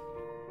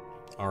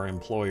our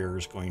employer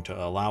is going to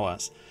allow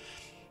us.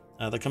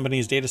 The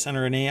company's data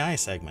center and AI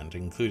segment,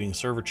 including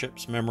server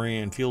chips, memory,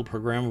 and field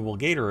programmable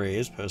gate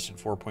arrays, posted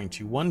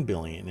 $4.21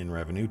 billion in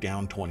revenue,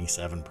 down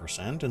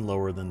 27% and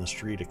lower than the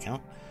Street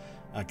Account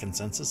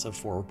consensus of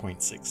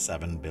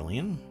 $4.67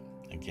 billion.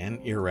 Again,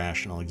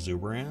 irrational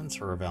exuberance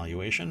for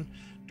evaluation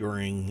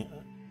during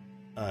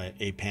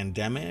a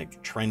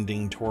pandemic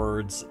trending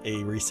towards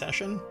a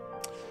recession.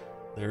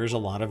 There's a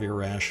lot of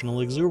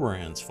irrational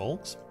exuberance,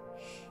 folks.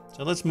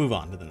 So let's move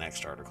on to the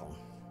next article.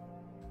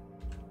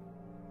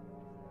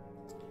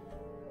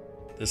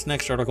 This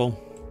next article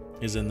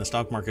is in the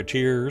Stock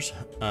Marketeers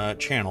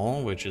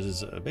channel, which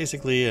is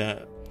basically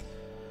a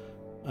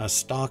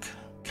stock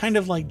kind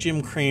of like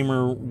Jim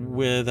Cramer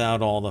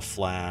without all the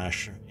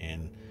flash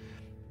and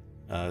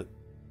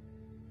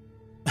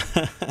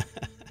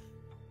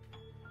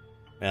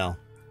well,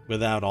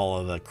 without all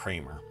of the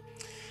Cramer.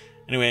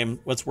 Anyway,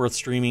 what's worth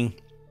streaming?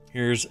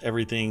 Here's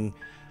everything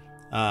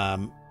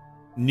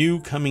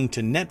new coming to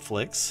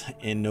Netflix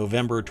in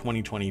November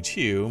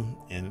 2022,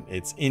 and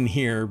it's in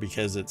here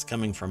because it's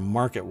coming from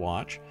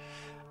MarketWatch.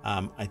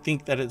 I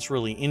think that it's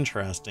really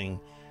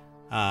interesting.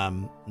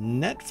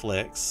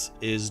 Netflix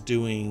is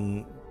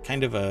doing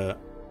kind of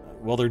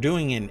they're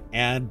doing an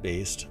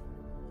ad-based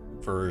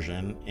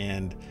version,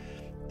 and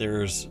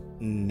there's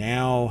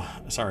now,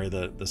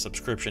 the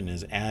subscription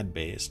is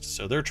ad-based.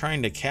 So they're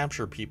trying to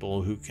capture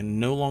people who can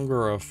no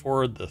longer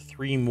afford the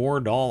 $3 more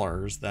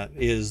that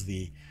is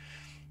the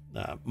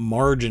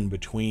margin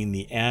between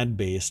the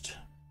ad-based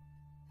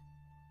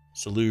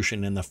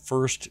solution and the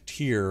first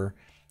tier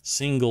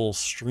single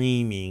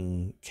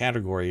streaming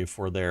category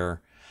for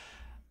their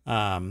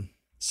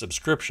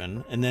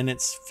subscription, and then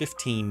it's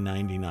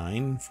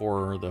 $15.99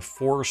 for the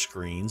 4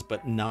 screens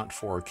but not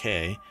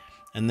 4K,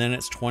 and then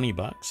it's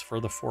 $20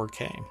 for the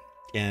 4K,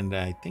 and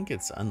I think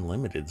it's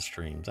unlimited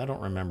streams. I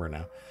don't remember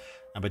now,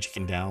 but you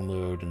can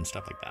download and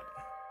stuff like that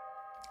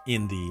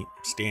in the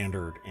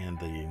standard and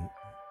the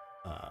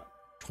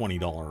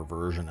 $20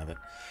 version of it.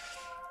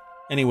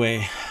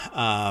 Anyway,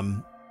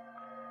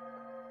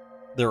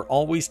 they're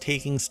always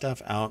taking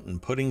stuff out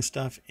and putting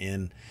stuff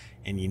in,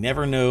 and you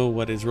never know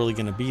what is really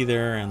going to be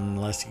there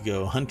unless you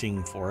go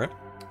hunting for it.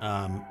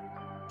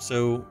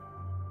 So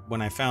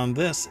when I found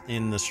this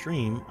in the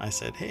stream, I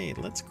said, hey,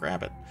 let's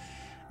grab it.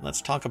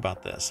 Let's talk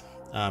about this.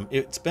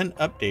 It's been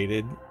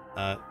updated,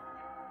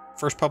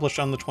 first published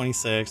on the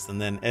 26th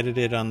and then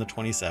edited on the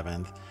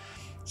 27th.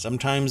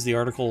 Sometimes the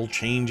article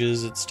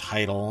changes its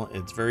title.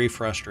 It's very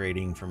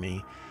frustrating for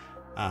me.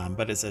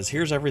 But it says,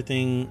 here's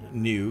everything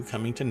new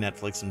coming to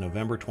Netflix in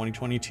November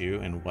 2022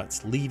 and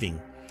what's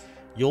leaving.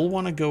 You'll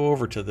want to go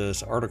over to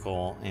this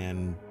article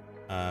and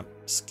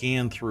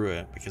scan through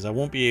it, because I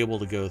won't be able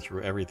to go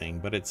through everything,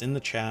 but it's in the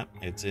chat.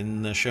 It's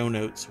in the show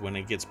notes when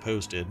it gets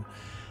posted.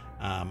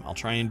 I'll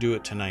try and do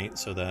it tonight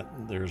so that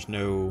there's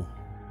no...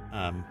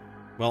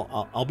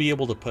 I'll be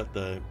able to put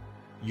the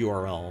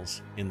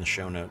URLs in the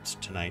show notes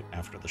tonight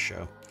after the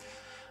show.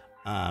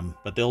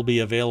 But they'll be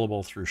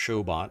available through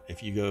Showbot.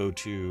 If you go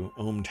to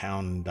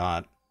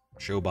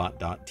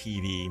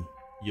ohmtown.showbot.tv,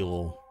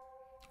 you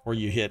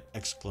hit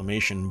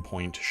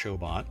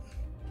 !Showbot,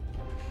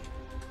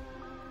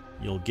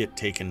 you'll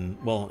get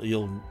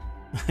you'll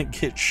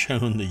get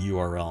shown the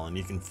URL, and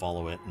you can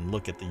follow it and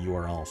look at the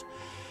URLs,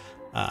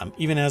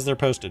 even as they're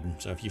posted.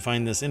 So if you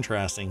find this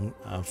interesting,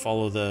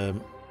 follow the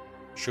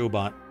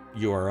Showbot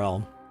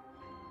URL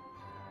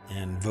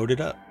and vote it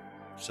up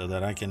so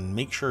that I can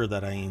make sure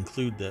that I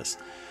include this.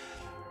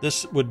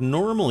 This would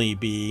normally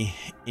be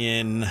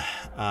in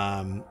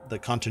the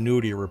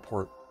Continuity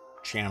Report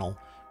channel,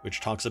 which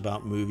talks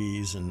about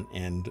movies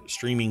and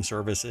streaming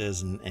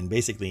services and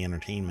basically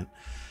entertainment.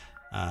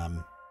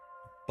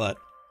 But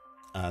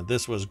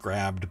this was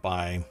grabbed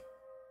by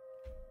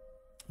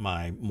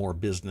my more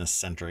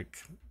business-centric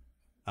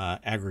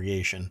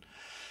aggregation.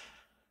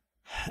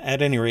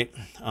 At any rate,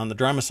 on the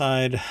drama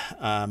side,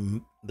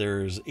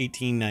 there's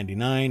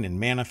 1899 and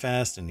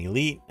Manifest and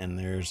Elite, and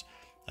there's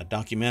a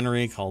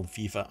documentary called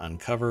FIFA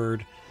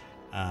Uncovered,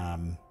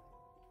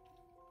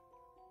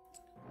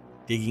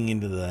 digging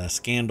into the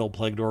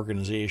scandal-plagued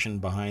organization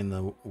behind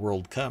the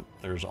World Cup.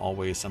 There's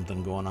always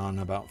something going on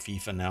about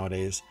FIFA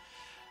nowadays.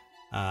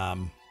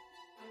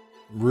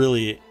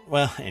 Really,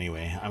 well,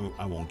 anyway,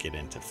 I won't get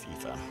into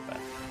FIFA, but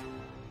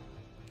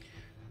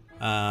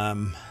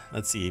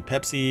let's see.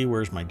 Pepsi,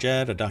 Where's My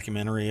Jet? A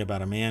documentary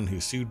about a man who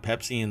sued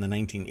Pepsi in the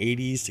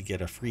 1980s to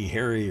get a free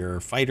Harrier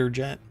fighter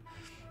jet.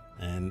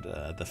 And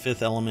the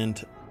fifth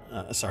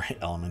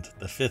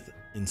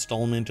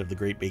installment of the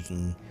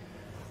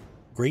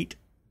Great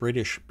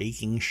British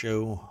Baking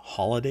Show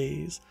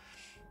Holidays,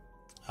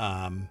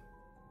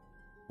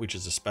 which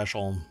is a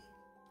special,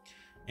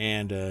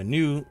 and a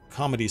new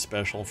comedy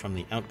special from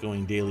the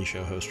outgoing Daily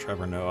Show host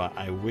Trevor Noah,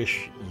 I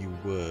Wish You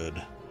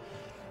Would,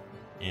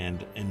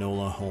 and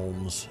Enola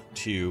Holmes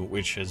 2,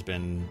 which has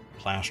been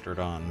plastered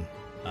on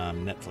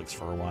Netflix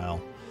for a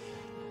while.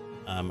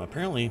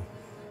 Apparently,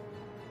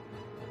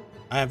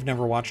 I've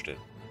never watched it.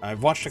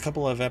 I've watched a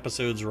couple of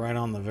episodes right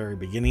on the very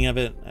beginning of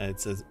it.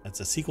 It's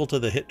a sequel to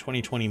the hit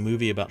 2020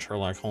 movie about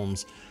Sherlock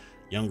Holmes'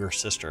 younger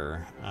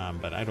sister,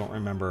 but I don't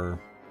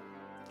remember.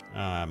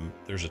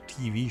 There's a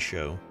TV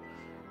show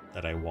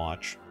that I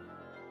watched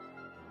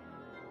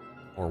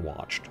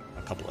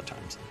a couple of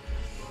times.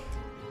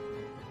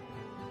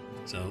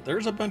 So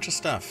there's a bunch of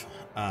stuff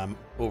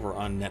over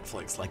on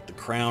Netflix, like The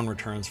Crown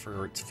returns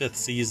for its 5th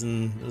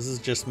season. This is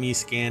just me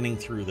scanning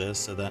through this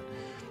so that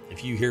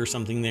if you hear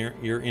something there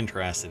you're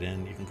interested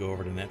in, you can go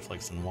over to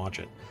Netflix and watch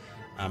it.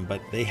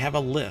 But they have a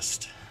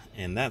list,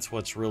 and that's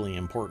what's really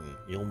important.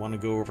 You'll want to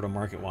go over to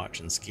Market Watch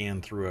and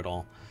scan through it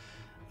all.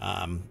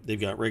 They've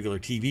got regular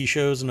TV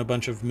shows and a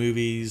bunch of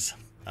movies.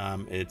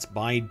 It's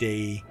by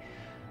day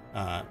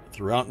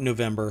throughout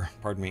November.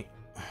 Pardon me.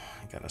 I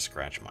gotta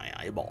scratch my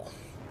eyeball.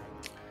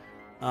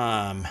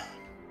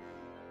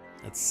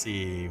 Let's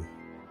see.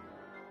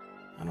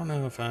 I don't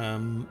know if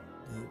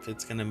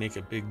it's gonna make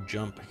a big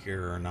jump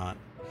here or not.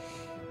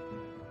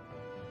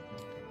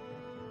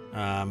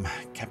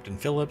 Captain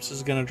Phillips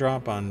is gonna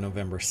drop on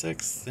November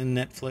 6th in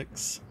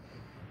Netflix.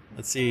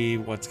 Let's see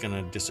what's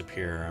gonna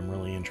disappear. I'm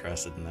really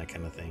interested in that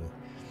kind of thing.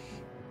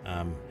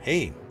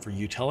 Hey, for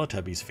you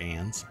Teletubbies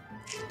fans,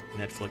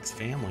 Netflix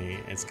Family,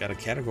 it's got a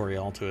category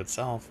all to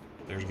itself.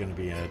 There's going to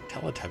be a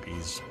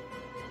Teletubbies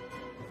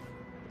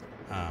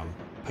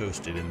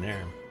posted in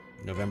there,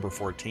 November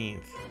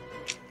 14th.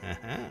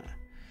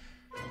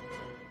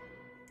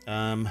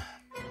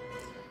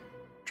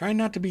 Trying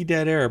not to be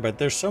dead air, but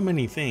there's so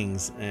many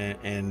things,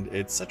 and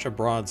it's such a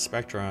broad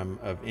spectrum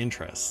of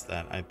interests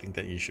that I think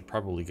that you should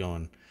probably go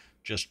and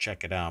just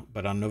check it out.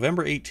 But on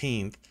November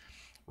 18th,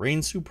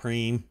 Reign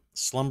Supreme,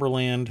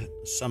 Slumberland,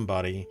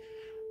 Somebody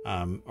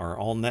are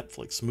all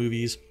Netflix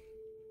movies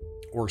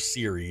or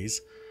series.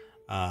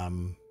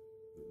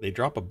 They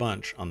drop a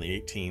bunch on the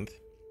 18th.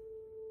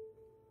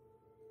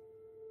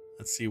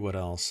 Let's see what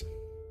else.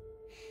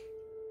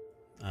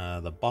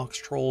 The Box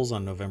Trolls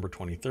on November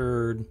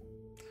 23rd.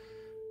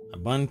 A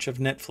bunch of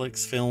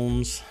Netflix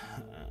films,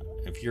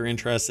 if you're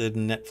interested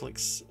in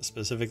Netflix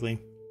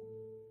specifically.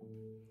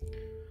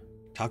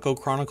 Taco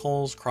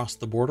Chronicles Cross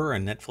the Border, a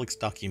Netflix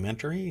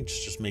documentary.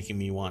 It's just making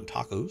me want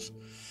tacos.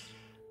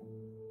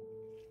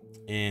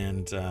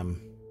 And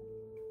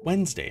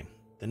Wednesday,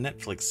 the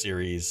Netflix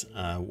series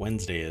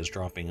Wednesday is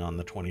dropping on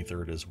the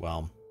 23rd as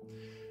well.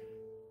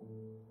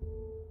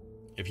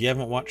 If you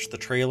haven't watched the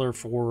trailer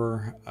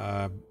for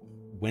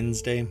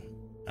Wednesday,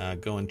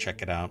 go and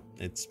check it out.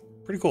 It's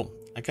pretty cool.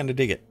 I kind of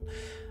dig it.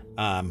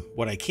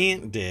 What I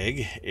can't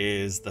dig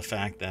is the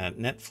fact that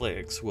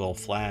Netflix will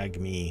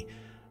flag me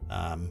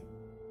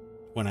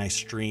when I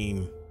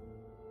stream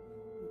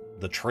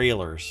the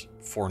trailers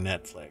for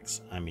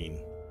Netflix. I mean,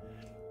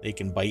 they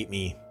can bite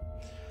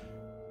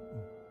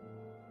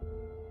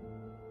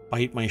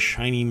my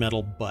shiny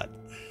metal butt.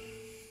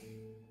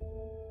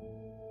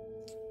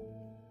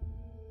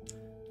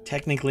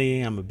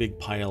 Technically, I'm a big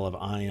pile of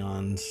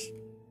ions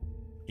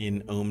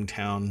in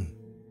ohmTown.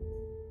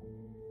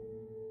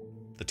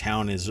 The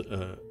town is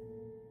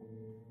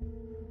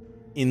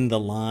in the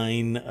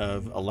line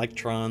of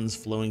electrons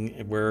flowing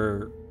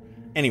where...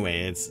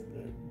 Anyway, it's a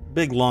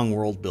big, long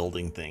world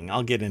building thing.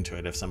 I'll get into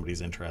it if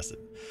somebody's interested.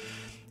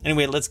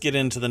 Anyway, let's get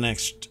into the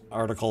next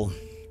article.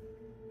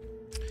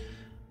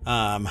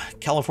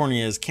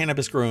 California's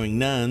cannabis-growing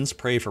nuns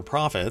pray for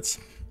profits.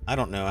 I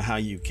don't know how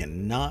you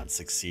cannot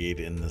succeed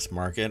in this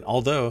market,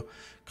 although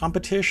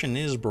competition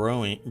is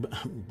growing.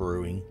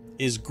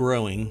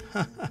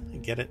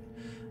 Get it?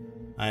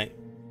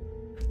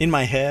 In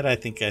my head, I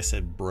think I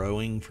said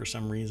broing for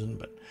some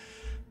reason,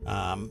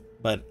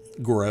 but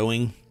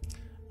growing.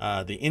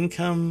 The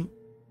income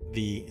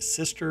the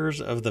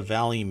Sisters of the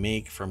Valley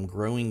make from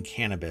growing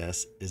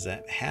cannabis is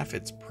at half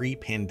its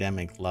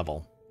pre-pandemic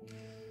level.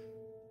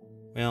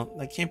 Well,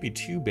 that can't be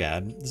too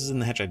bad. This is in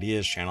the Hedge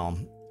Ideas channel.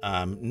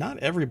 not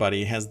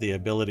everybody has the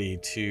ability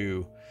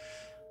to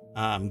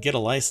get a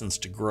license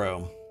to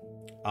grow.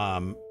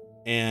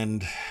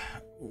 And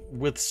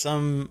with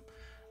some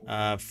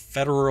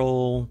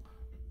federal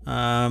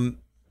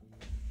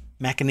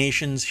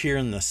machinations here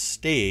in the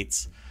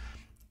States,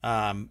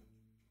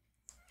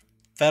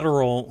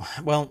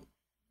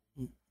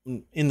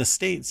 in the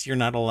States, you're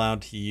not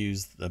allowed to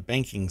use the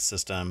banking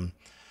system,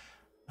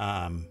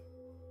 and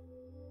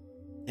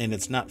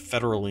it's not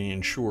federally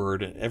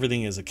insured.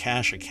 Everything is a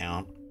cash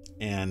account,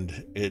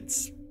 and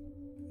it's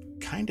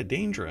kind of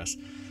dangerous.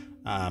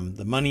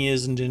 The money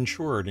isn't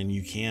insured, and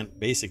you can't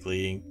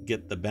basically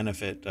get the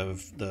benefit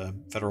of the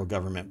federal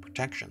government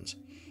protections.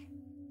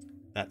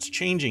 That's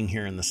changing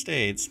here in the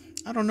States.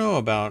 I don't know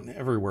about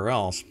everywhere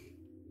else.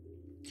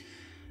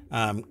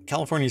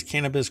 California's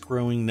cannabis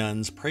growing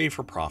nuns pray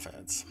for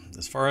profits.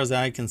 As far as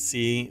I can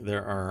see,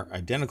 there are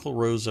identical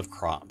rows of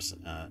crops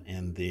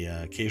and the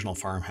occasional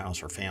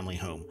farmhouse or family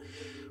home.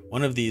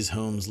 One of these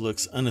homes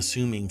looks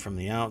unassuming from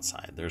the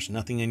outside. There's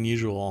nothing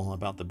unusual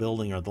about the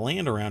building or the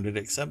land around it,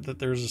 except that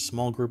there's a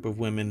small group of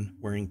women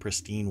wearing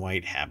pristine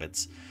white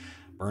habits,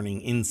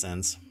 burning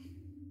incense.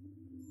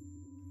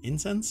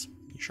 Incense?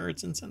 You sure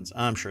it's incense?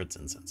 I'm sure it's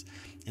incense.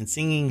 And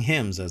singing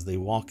hymns as they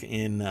walk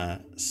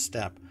in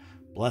step,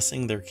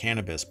 blessing their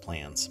cannabis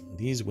plants.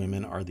 These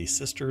women are the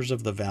Sisters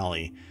of the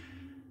Valley,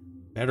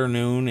 better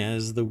known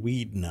as the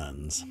Weed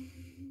Nuns.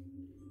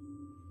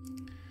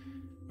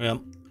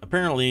 Well,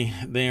 apparently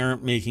they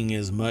aren't making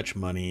as much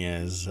money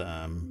as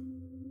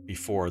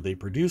before. They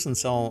produce and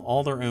sell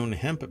all their own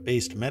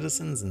hemp-based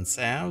medicines and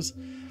salves,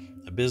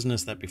 a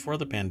business that before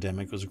the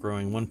pandemic was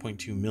growing grossing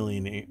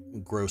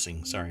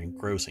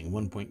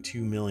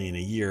 1.2 million a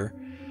year.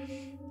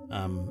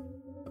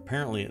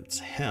 Apparently it's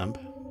hemp,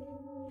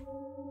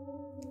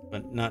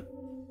 but not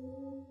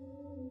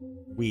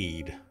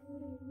weed,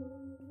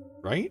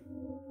 right?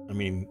 I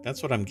mean,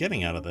 that's what I'm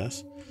getting out of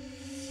this.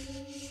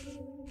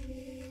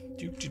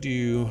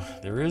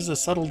 There is a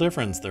subtle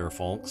difference there,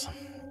 folks.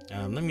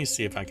 Let me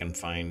see if I can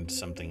find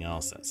something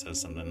else that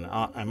says something.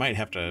 I might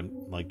have to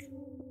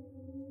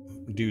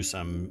do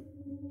some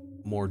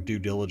more due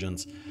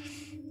diligence.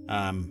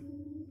 I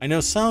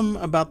know some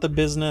about the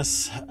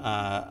business.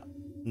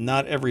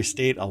 Not every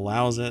state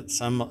allows it.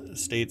 Some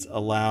states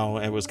allow.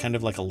 It was kind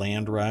of like a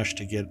land rush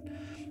to get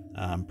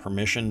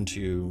permission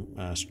to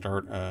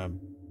start a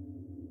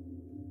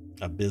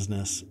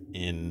business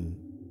in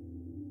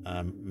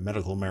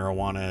medical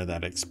marijuana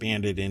that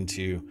expanded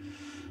into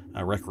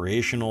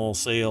recreational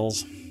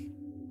sales.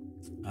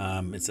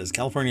 It says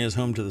California is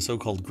home to the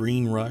so-called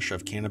green rush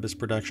of cannabis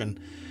production.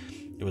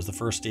 It was the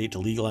first state to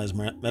legalize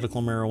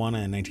medical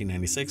marijuana in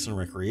 1996, and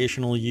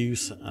recreational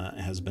use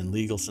has been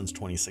legal since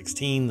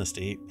 2016.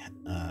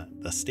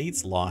 The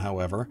state's law,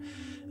 however,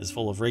 is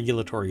full of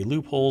regulatory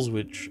loopholes,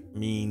 which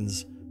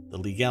means the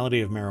legality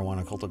of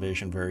marijuana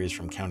cultivation varies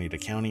from county to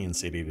county and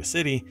city to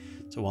city.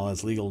 So while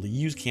it's legal to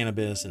use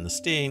cannabis in the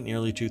state,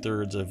 nearly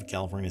 2/3 of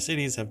California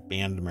cities have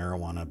banned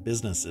marijuana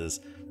businesses,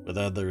 with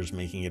others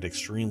making it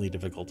extremely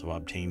difficult to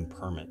obtain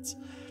permits.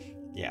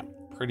 Yeah,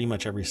 pretty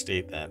much every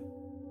state that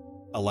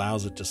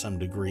allows it to some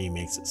degree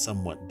makes it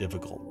somewhat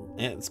difficult.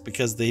 It's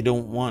because they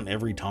don't want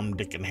every Tom,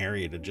 Dick, and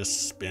Harry to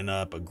just spin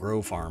up a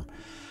grow farm.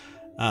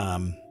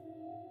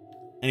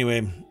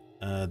 Anyway,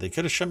 they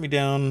could have shut me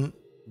down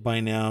by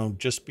now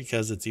just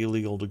because it's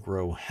illegal to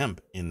grow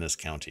hemp in this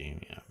county.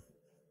 Yeah.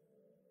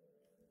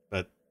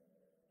 But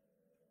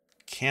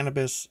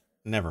cannabis,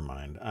 never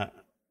mind.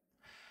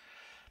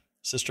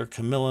 Sister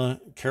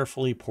Camilla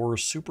carefully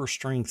pours super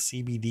strength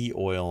CBD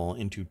oil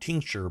into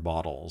tincture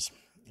bottles.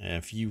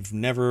 If you've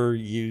never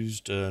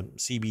used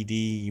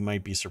CBD, you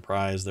might be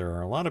surprised. There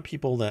are a lot of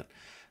people that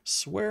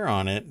swear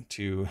on it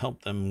to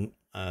help them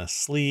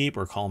sleep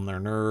or calm their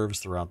nerves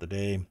throughout the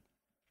day.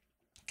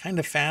 Kind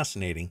of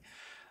fascinating.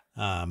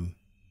 And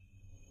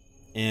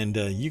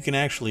you can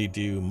actually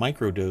do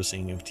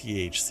microdosing of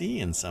THC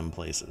in some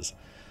places.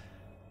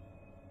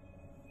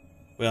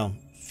 Well,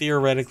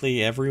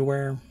 theoretically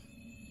everywhere,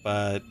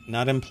 but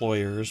not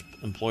employers.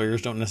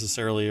 Employers don't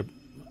necessarily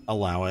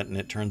allow it, and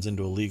it turns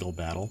into a legal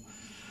battle.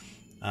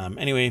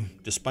 Anyway,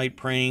 despite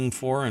praying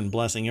for and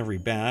blessing every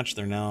batch,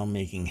 they're now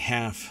making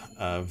half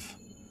of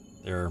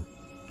their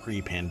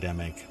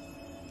pre-pandemic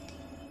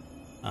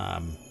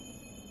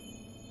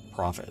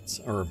profits,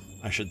 or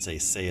I should say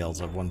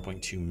sales of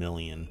 1.2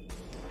 million.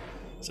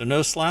 So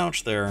no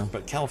slouch there,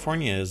 but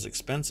California is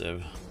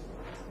expensive.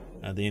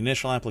 The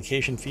initial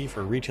application fee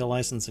for a retail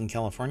license in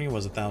California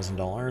was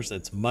 $1,000.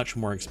 It's much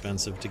more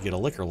expensive to get a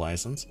liquor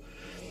license.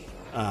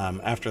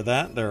 After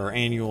that, there are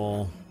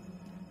annual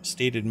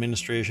state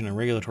administration and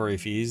regulatory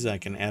fees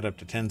that can add up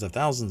to tens of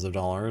thousands of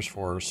dollars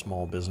for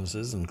small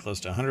businesses and close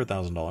to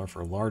 $100,000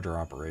 for larger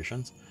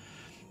operations.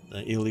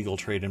 The illegal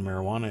trade in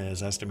marijuana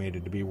is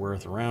estimated to be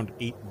worth around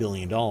 $8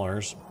 billion.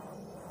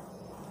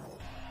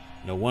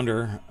 No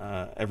wonder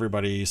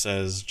everybody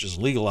says just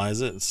legalize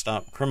it and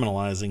stop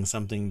criminalizing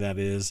something that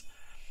is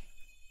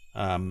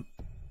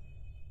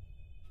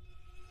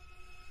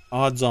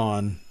odds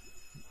on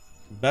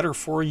better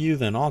for you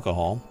than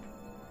alcohol.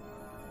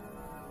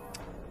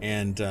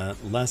 and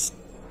less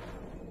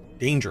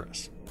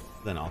dangerous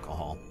than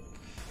alcohol.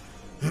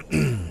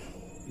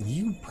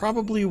 You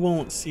probably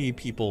won't see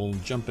people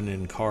jumping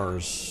in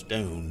cars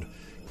stoned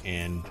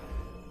and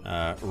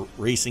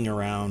racing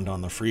around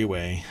on the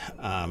freeway,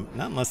 not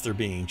unless they're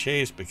being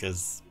chased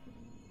because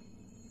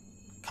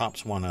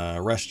cops want to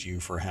arrest you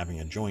for having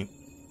a joint.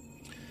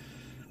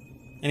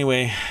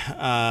 Anyway,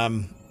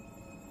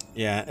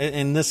 yeah,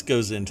 and this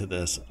goes into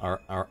this.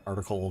 Our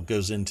article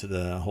goes into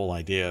the whole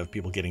idea of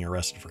people getting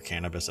arrested for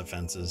cannabis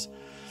offenses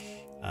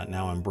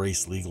now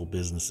embrace legal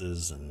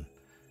businesses. And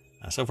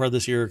so far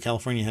this year,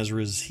 California has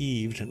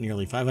received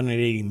nearly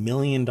 $580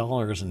 million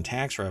in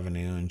tax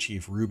revenue, and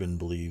Chief Rubin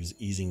believes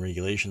easing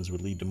regulations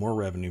would lead to more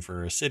revenue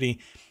for a city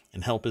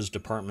and help his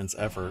department's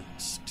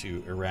efforts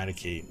to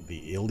eradicate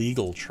the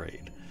illegal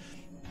trade.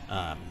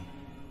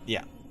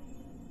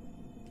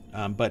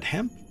 But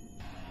hemp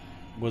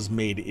was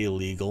made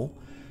illegal,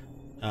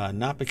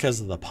 not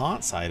because of the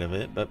pot side of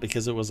it, but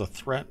because it was a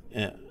threat.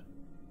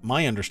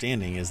 My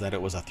understanding is that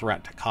it was a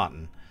threat to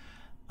cotton.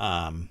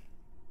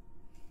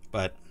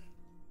 But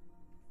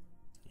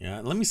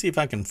yeah, let me see if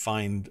I can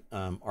find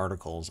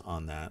articles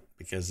on that,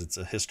 because it's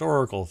a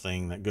historical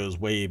thing that goes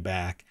way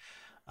back,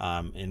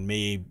 and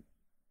may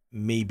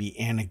be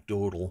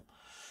anecdotal,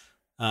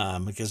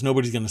 because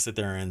nobody's going to sit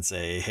there and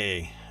say,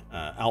 hey,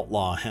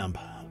 outlaw hemp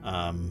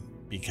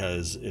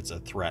because it's a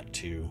threat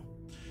to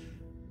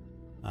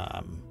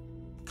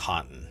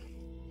cotton.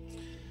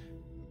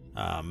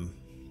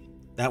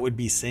 That would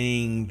be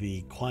saying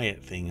the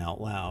quiet thing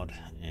out loud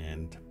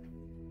and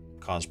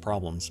cause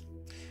problems.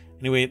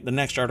 Anyway, the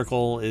next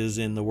article is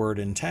in the Word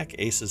in Tech.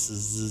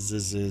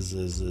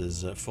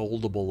 Asus's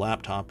foldable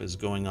laptop is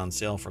going on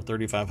sale for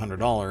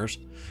 $3,500.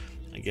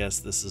 I guess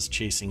this is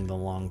chasing the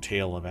long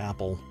tail of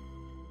Apple.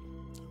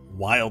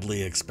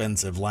 Wildly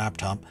expensive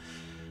laptop.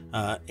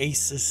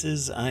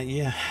 Asus's,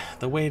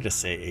 the way to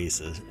say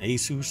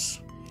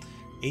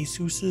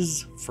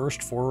Asus's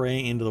first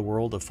foray into the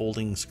world of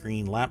folding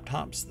screen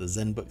laptops, the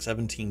ZenBook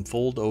 17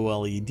 Fold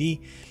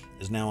OLED,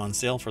 is now on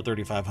sale for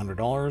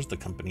 $3,500, the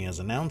company has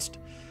announced.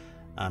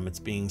 It's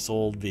being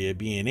sold via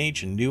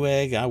B&H and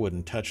Newegg. I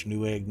wouldn't touch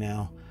Newegg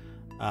now.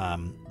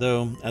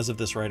 Though, as of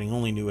this writing,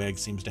 only Newegg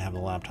seems to have the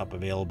laptop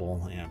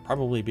available,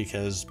 probably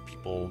because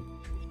people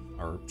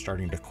are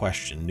starting to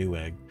question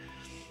Newegg.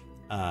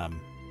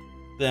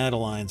 That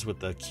aligns with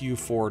the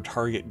Q4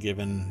 target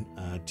given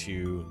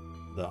to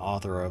the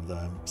author of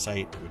the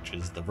site, which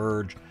is The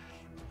Verge,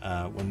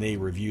 when they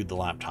reviewed the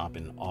laptop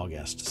in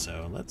August.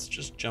 So let's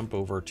just jump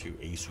over to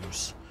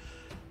Asus.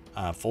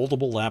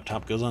 Foldable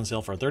laptop goes on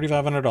sale for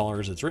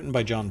 $3,500. It's written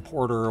by John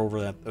Porter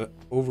over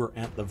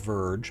at The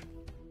Verge.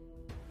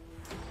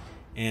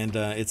 And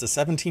it's a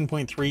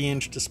 17.3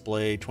 inch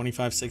display,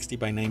 2560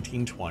 by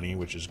 1920,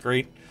 which is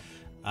great.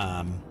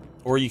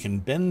 Or you can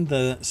bend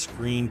the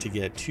screen to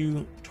get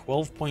two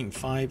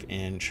 12.5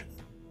 inch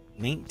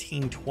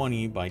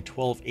 1920 by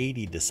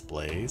 1280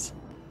 displays.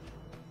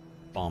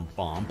 Bump.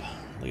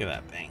 Look at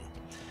that thing.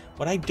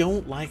 What I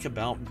don't like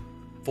about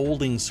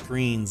folding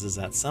screens is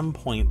at some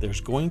point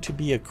there's going to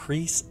be a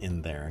crease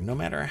in there. No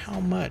matter how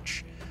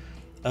much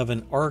of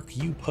an arc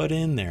you put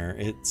in there,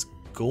 it's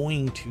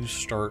going to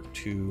start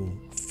to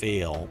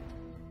fail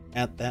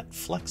at that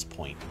flex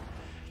point.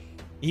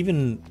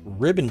 Even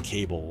ribbon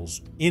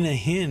cables in a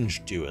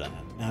hinge do it.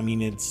 I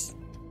mean, it's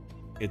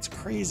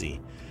crazy.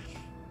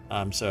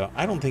 So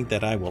I don't think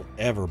that I will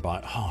ever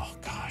buy. Oh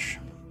gosh,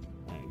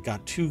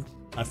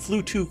 I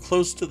flew too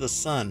close to the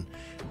sun,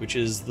 which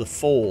is the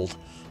fold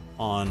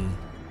on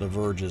The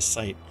Verge's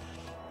site.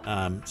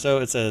 So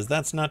it says,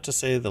 that's not to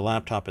say the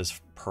laptop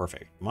is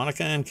perfect.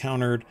 Monica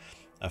encountered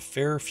a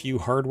fair few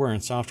hardware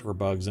and software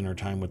bugs in her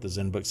time with the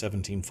ZenBook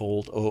 17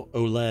 Fold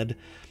OLED,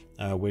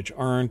 which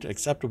aren't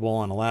acceptable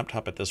on a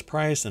laptop at this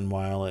price. And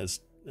while it's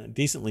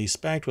decently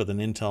spec'd with an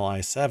Intel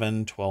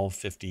i7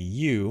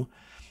 1250U,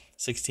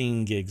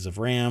 16 gigs of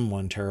RAM,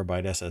 1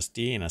 terabyte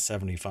SSD, and a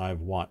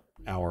 75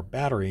 watt-hour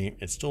battery,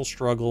 it still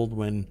struggled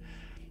when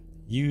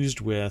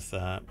used with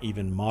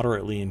even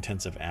moderately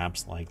intensive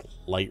apps like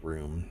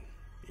Lightroom.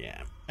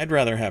 Yeah, I'd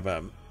rather have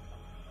an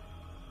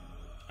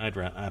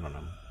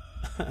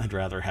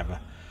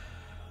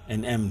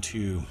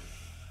M2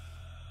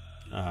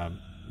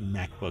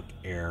 MacBook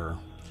Air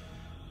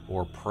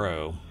or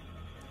Pro.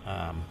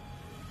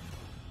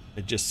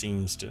 It just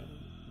seems to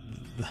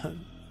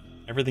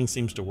everything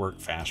seems to work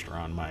faster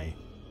on my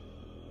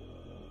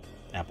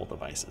Apple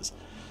devices,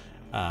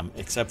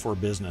 except for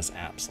business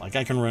apps. Like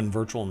I can run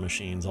virtual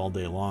machines all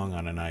day long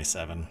on an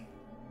i7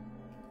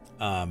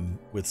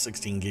 with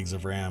 16 gigs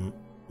of RAM,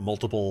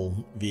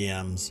 multiple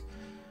VMs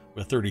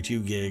with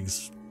 32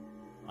 gigs.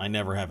 I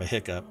never have a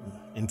hiccup.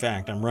 In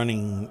fact, I'm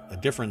running a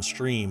different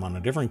stream on a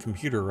different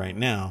computer right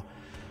now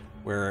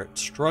where it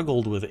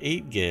struggled with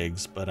 8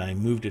 gigs, but I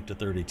moved it to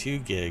 32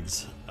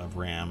 gigs of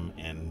RAM,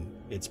 and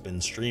it's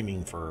been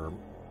streaming for,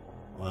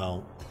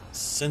 well,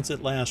 since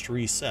it last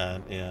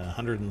reset,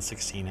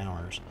 116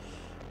 hours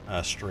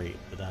straight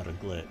without a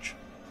glitch.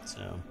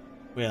 So,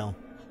 well,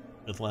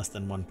 with less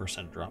than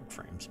 1% drop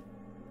frames.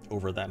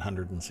 over that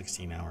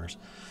 116 hours.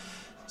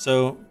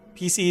 So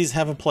PCs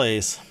have a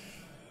place.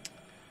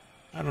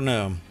 I don't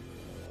know.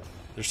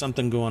 There's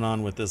something going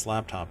on with this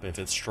laptop if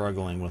it's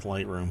struggling with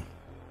Lightroom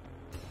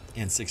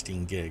and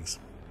 16 gigs.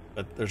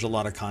 But there's a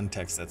lot of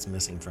context that's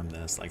missing from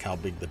this, like how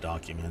big the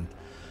document,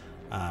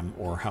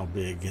 or how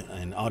big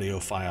an audio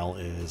file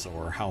is,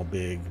 or how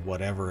big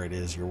whatever it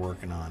is you're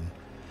working on,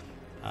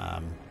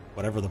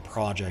 whatever the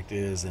project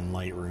is in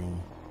Lightroom.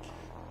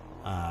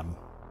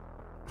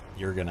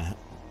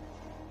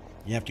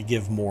 You have to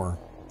give more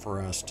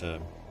for us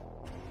to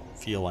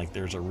feel like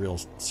there's a real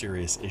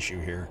serious issue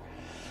here.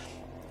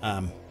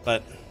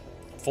 But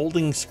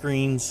folding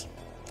screens,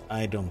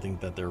 I don't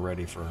think that they're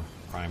ready for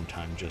prime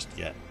time just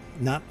yet.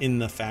 Not in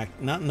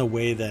the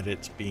way that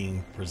it's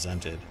being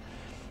presented.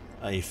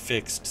 A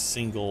fixed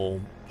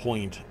single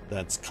point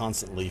that's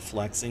constantly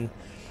flexing.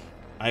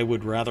 I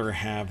would rather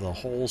have the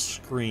whole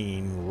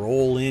screen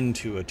roll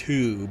into a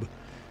tube,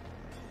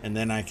 and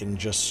then I can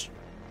just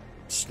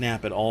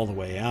snap it all the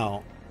way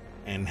out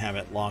and have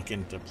it lock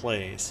into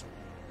place.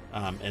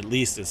 At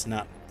least it's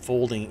not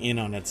folding in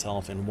on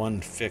itself in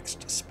one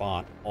fixed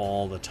spot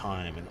all the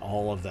time, and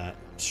all of that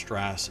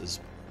stress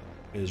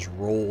is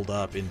rolled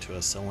up into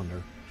a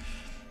cylinder.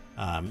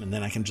 And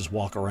then I can just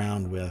walk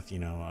around with,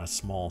 a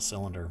small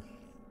cylinder.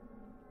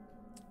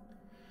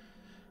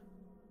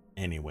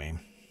 Anyway,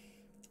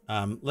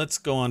 let's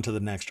go on to the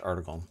next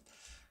article.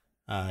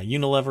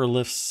 Unilever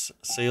lifts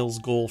sales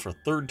goal for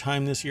third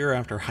time this year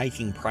after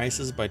hiking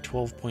prices by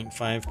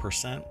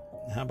 12.5%.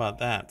 How about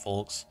that,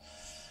 folks?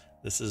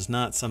 This is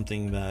not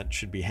something that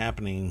should be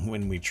happening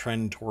when we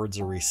trend towards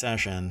a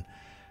recession.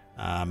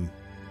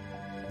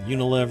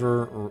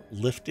 Unilever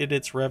lifted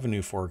its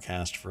revenue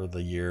forecast for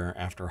the year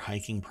after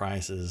hiking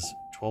prices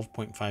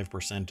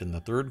 12.5% in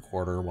the third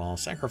quarter while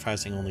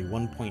sacrificing only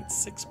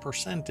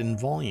 1.6% in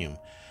volume.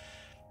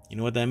 You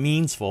know what that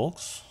means,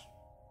 folks?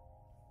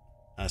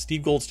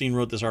 Steve Goldstein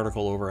wrote this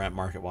article over at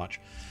MarketWatch.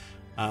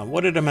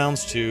 What it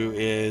amounts to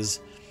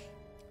is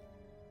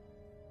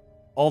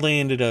all they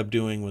ended up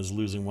doing was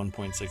losing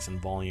 1.6 in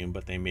volume,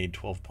 but they made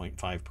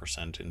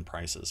 12.5% in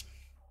prices.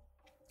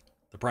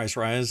 The price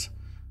rise,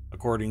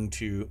 according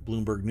to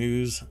Bloomberg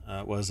News,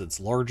 was its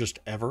largest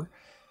ever.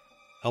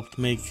 Helped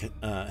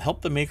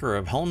the maker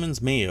of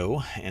Hellmann's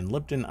Mayo and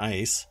Lipton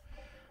Ice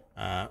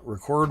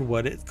record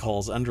what it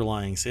calls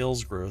underlying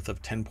sales growth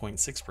of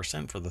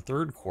 10.6% for the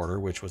third quarter,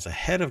 which was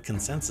ahead of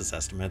consensus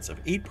estimates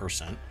of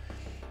 8%.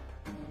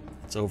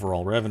 Its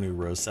overall revenue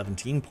rose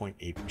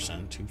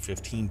 17.8% to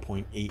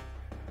 15.8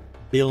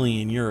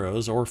 billion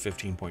euros, or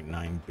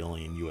 15.9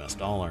 billion US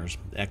dollars.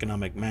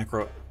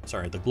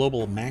 The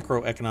global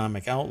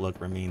macroeconomic outlook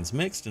remains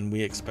mixed, and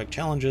we expect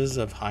challenges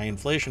of high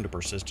inflation to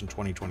persist in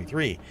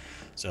 2023.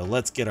 So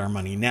let's get our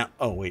money now.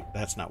 Oh wait,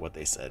 that's not what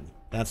they said.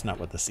 That's not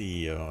what the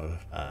CEO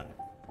of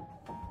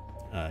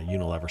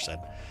Unilever said.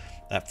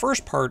 That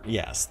first part,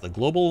 yes, the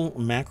global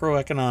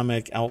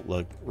macroeconomic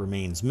outlook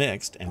remains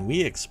mixed, and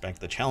we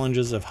expect the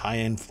challenges of high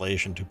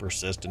inflation to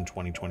persist in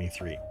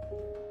 2023.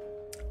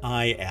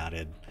 I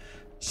added,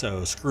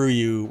 so screw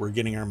you, we're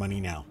getting our money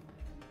now.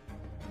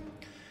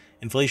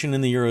 Inflation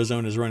in the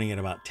Eurozone is running at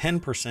about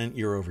 10%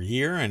 year over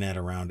year and at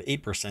around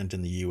 8%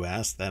 in the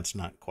US. That's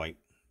not quite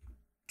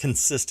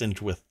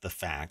consistent with the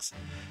facts.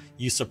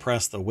 You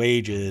suppress the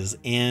wages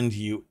and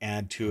you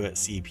add to it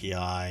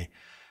CPI,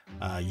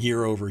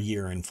 year over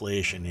year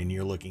inflation, and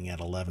you're looking at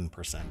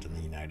 11% in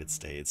the United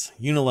States.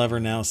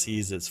 Unilever now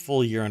sees its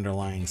full year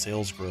underlying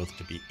sales growth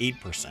to be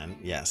 8%.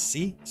 Yes,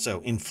 see?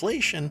 So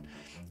inflation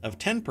of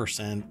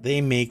 10%,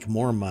 they make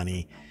more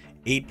money,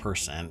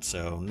 8%.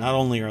 So not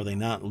only are they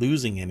not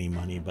losing any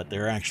money, but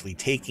they're actually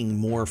taking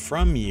more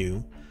from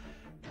you.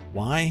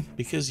 Why?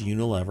 Because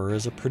Unilever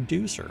is a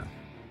producer.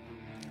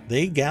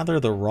 They gather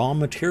the raw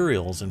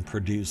materials and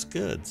produce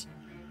goods.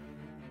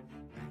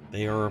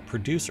 They are a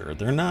producer.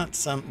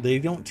 They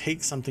don't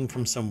take something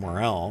from somewhere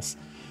else.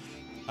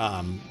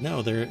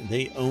 No,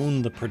 they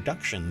own the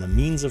production, the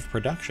means of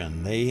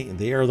production.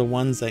 They are the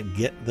ones that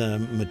get the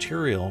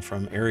material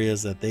from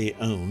areas that they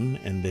own,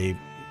 and they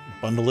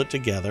bundle it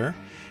together,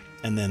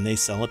 and then they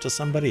sell it to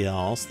somebody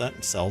else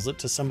that sells it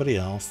to somebody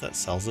else that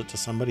sells it to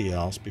somebody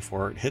else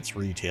before it hits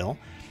retail,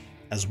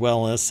 as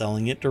well as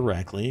selling it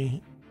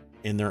directly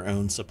in their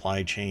own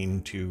supply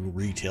chain to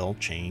retail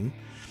chain.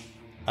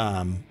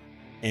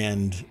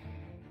 And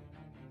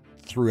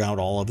throughout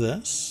all of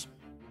this,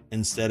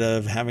 instead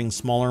of having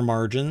smaller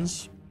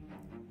margins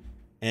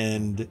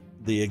and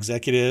the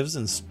executives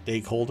and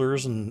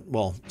stakeholders and,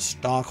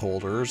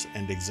 stockholders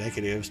and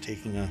executives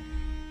taking a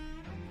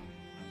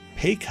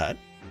pay cut,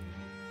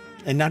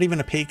 and not even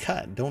a pay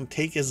cut, don't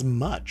take as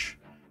much.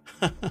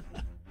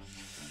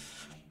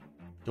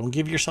 Don't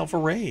give yourself a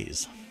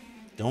raise.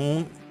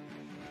 Don't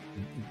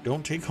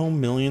take home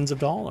millions of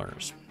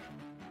dollars.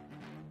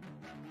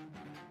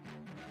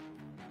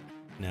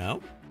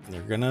 No,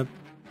 they're gonna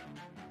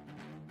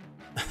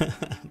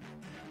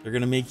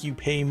make you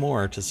pay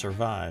more to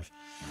survive,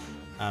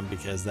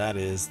 because that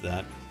is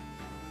that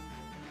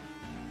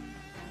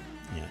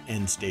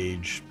end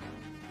stage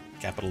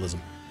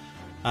capitalism.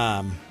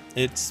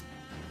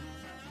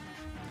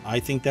 I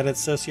think that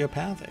it's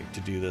sociopathic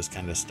to do this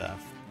kind of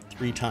stuff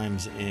 3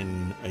 times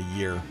in a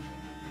year.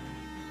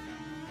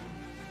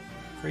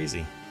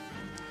 Crazy.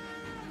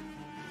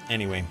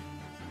 Anyway,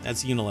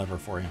 that's Unilever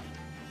for you.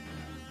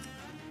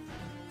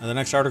 Now, the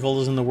next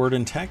article is in the Word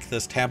in Tech.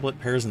 This tablet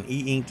pairs an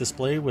e-ink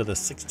display with a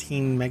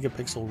 16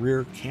 megapixel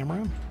rear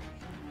camera.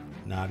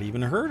 Not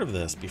even heard of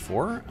this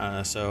before,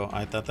 so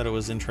I thought that it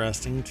was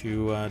interesting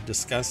to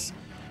discuss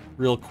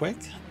real quick.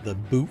 The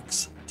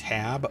Boox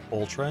Tab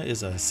Ultra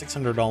is a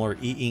 $600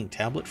 e-ink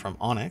tablet from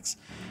Onyx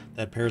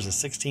that pairs a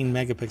 16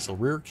 megapixel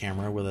rear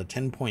camera with a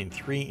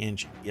 10.3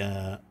 inch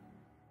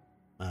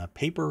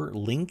paper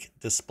link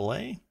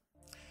display.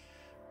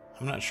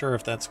 I'm not sure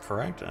if that's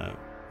correct.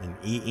 An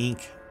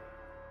e-ink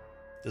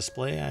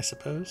display, I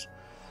suppose.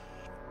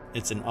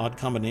 It's an odd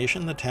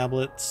combination. The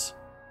tablets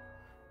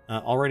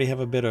already have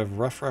a bit of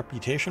rough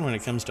reputation when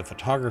it comes to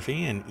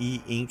photography, and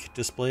e-ink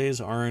displays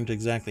aren't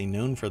exactly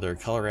known for their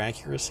color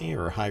accuracy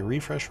or high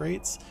refresh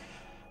rates.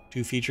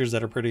 2 features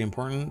that are pretty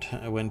important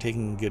when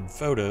taking good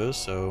photos.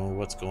 So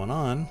what's going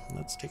on?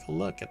 Let's take a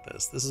look at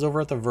this. This is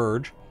over at The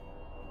Verge.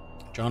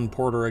 John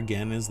Porter,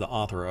 again, is the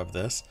author of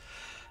this.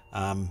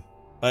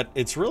 But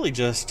it's really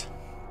just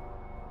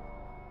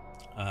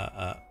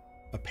a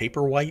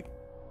Paperwhite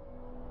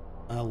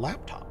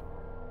laptop.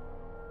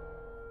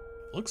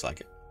 Looks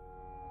like it.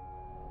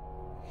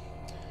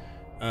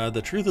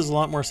 The truth is a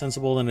lot more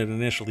sensible than it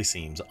initially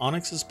seems.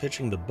 Onyx is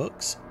pitching the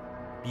Boox,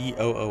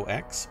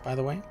 B-O-O-X, by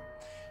the way,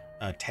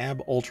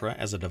 Tab Ultra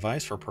as a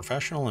device for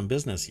professional and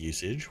business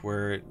usage,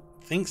 where it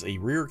thinks a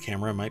rear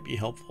camera might be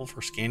helpful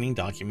for scanning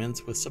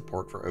documents with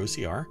support for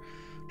OCR.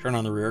 Turn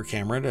on the rear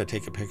camera to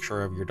take a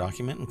picture of your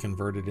document and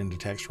convert it into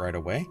text right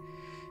away,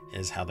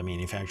 is how the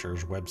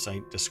manufacturer's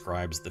website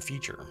describes the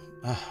feature.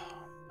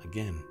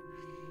 Again.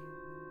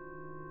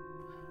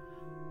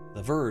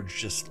 The Verge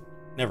just...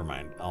 Never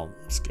mind, I'll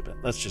skip it.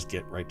 Let's just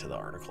get right to the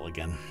article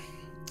again.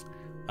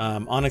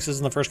 Onyx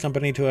isn't the first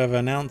company to have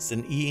announced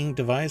an e-ink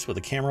device with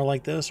a camera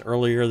like this.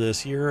 Earlier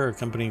this year, a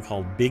company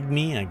called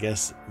BigMe, I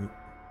guess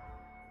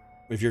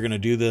if you're going to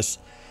do this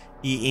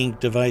e-ink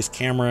device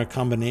camera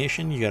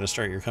combination, you got to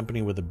start your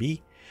company with a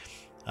B,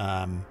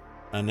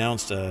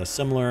 announced a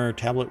similar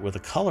tablet with a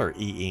color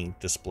e-ink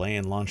display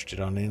and launched it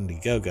on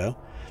Indiegogo.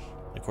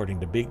 According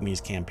to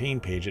BigMe's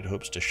campaign page, it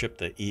hopes to ship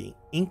the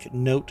e-ink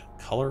Note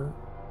Color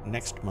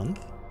next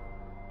month.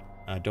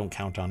 Don't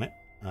count on it.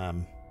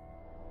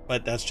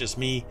 But that's just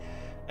me,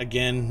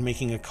 again,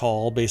 making a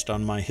call based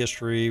on my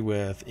history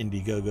with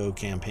Indiegogo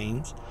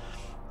campaigns.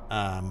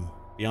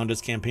 Beyond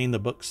its campaign, the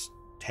Boox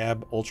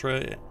Tab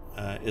Ultra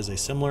is a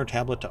similar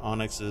tablet to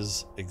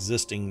Onyx's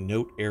existing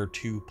Note Air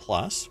 2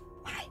 Plus.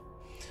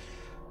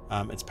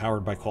 Wow. It's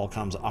powered by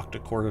Qualcomm's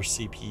octa-core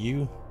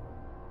CPU,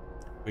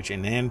 which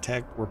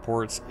AnandTech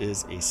reports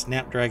is a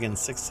Snapdragon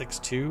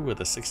 662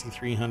 with a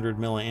 6300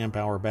 milliamp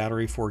hour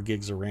battery, 4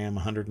 gigs of RAM,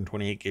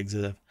 128 gigs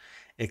of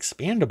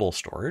expandable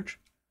storage.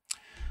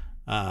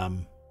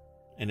 And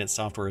its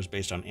software is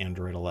based on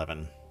Android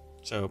 11.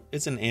 So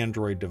it's an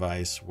Android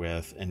device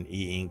with an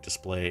e-ink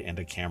display and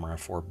a camera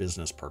for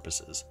business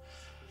purposes.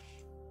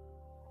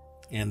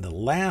 And the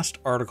last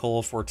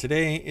article for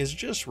today is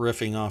just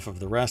riffing off of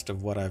the rest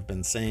of what I've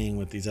been saying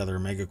with these other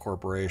mega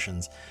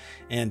corporations.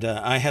 And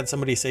I had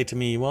somebody say to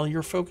me, well,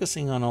 you're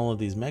focusing on all of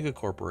these mega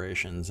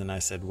corporations. And I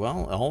said,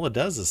 well, all it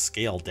does is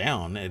scale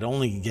down. It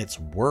only gets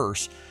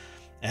worse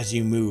as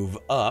you move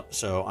up.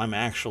 So I'm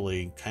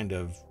actually kind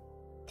of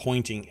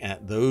pointing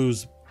at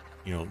those,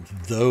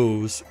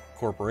 those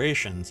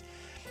corporations.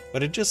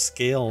 But it just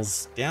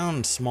scales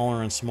down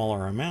smaller and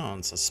smaller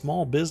amounts. A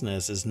small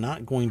business is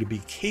not going to be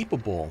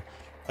capable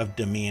of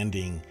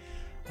demanding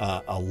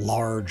a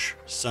large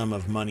sum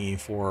of money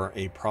for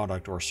a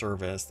product or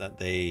service that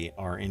they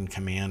are in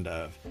command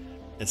of.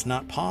 It's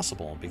not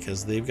possible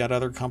because they've got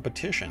other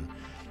competition,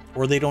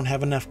 or they don't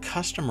have enough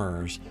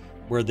customers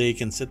where they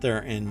can sit there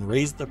and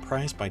raise the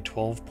price by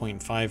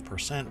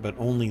 12.5%, but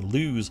only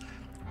lose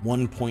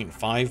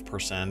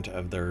 1.5%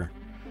 of their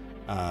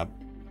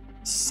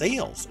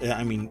sales.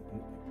 I mean,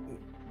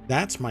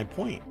 that's my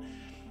point.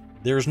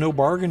 There's no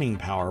bargaining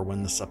power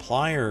when the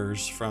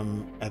suppliers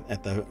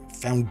at the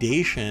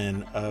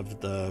foundation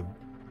of the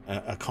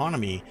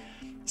economy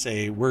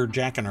say we're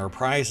jacking our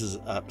prices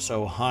up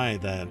so high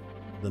that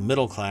the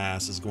middle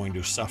class is going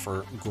to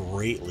suffer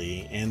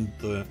greatly, and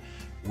the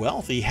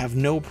wealthy have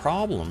no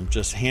problem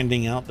just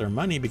handing out their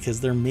money because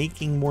they're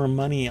making more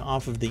money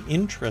off of the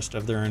interest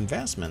of their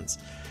investments.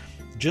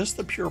 Just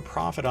the pure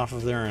profit off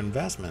of their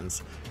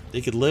investments,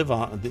 they could live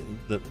on.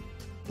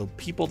 The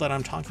people that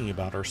I'm talking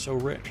about are so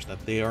rich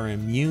that they are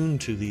immune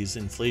to these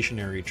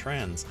inflationary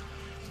trends.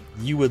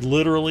 You would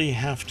literally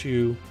have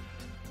to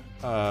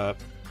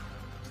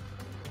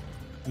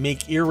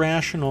make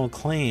irrational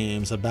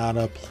claims about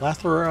a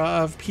plethora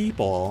of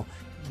people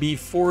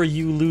before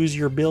you lose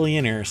your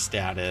billionaire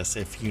status,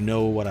 if you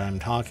know what I'm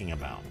talking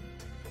about.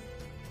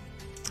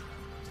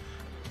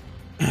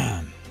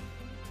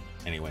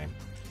 Anyway,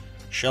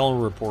 Shell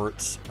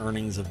reports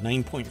earnings of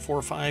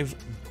 $9.45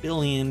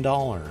 billion.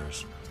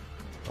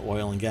 The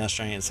oil and gas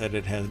giant said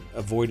it had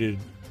avoided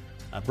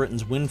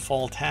Britain's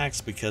windfall tax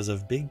because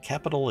of big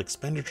capital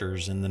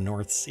expenditures in the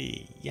North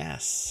Sea.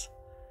 Yes,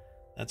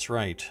 that's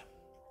right.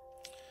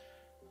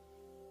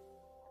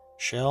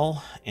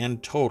 Shell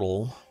and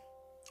Total,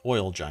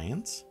 oil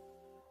giants,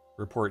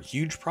 report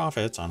huge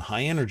profits on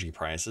high energy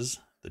prices.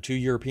 The two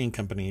European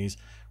companies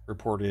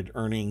reported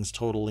earnings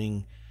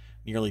totaling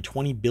nearly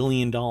 $20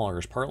 billion,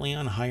 partly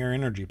on higher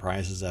energy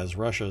prices as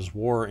Russia's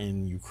war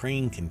in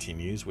Ukraine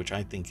continues, which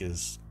I think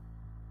is,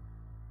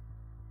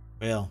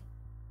 well,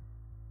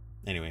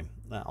 anyway,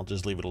 I'll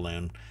just leave it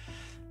alone,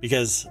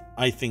 because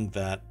I think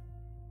that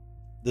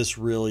this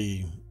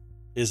really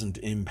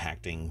isn't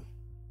impacting.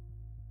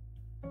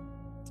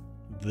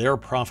 Their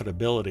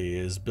profitability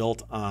is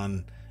built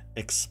on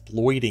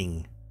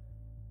exploiting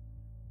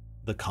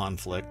the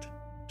conflict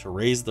to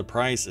raise the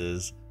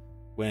prices,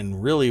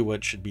 when really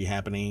what should be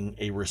happening,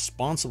 a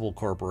responsible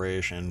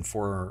corporation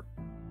for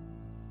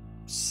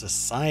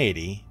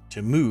society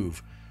to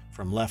move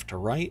from left to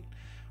right,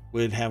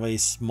 would have a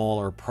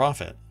smaller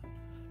profit,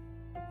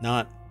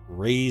 not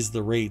raise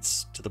the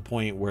rates to the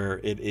point where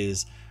it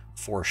is.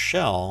 For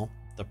Shell,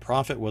 the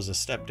profit was a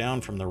step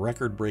down from the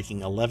record-breaking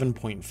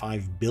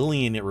 $11.5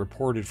 billion it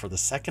reported for the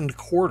second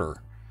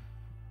quarter,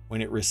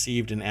 when it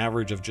received an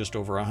average of just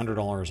over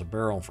 $100 a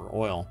barrel for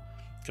oil,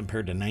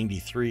 compared to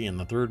 $93 in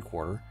the third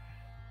quarter.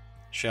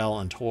 Shell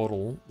and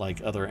Total,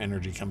 like other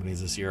energy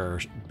companies this year, are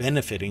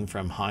benefiting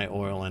from high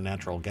oil and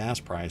natural gas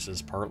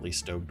prices, partly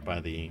stoked by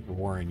the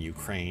war in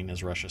Ukraine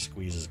as Russia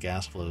squeezes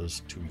gas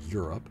flows to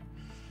Europe.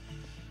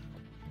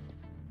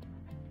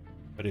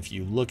 But if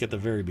you look at the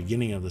very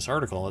beginning of this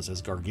article, it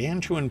says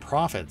gargantuan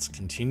profits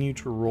continue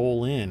to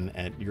roll in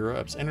at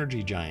Europe's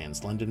energy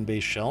giants.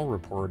 London-based Shell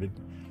reported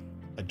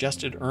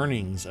adjusted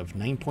earnings of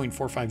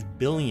 $9.45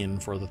 billion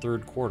for the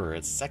third quarter,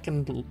 its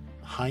second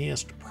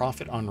highest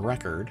profit on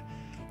record.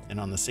 And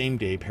on the same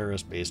day,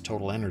 Paris-based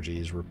Total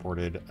Energies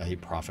reported a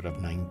profit of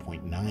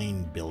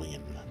 $9.9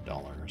 billion.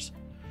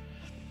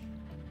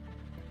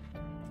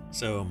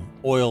 So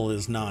oil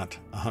is not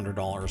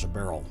 $100 a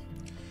barrel.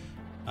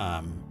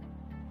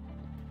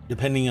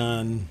 Depending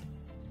on,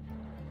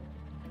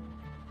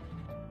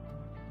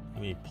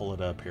 let me pull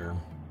it up here.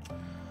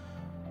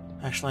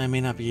 Actually, I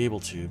may not be able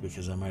to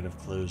because I might have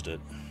closed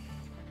it.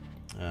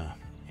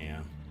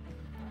 Yeah.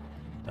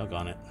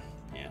 Doggone it.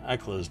 Yeah, I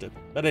closed it.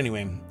 But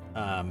anyway,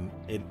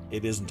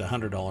 it isn't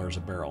 $100 a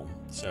barrel.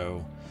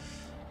 So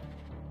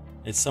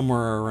it's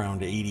somewhere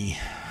around 80.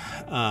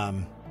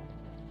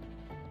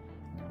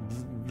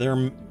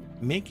 They're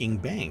making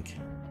bank,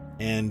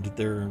 and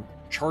they're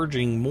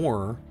charging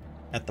more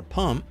at the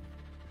pump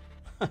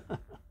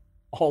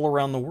all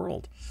around the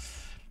world.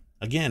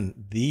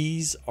 Again,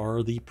 these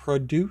are the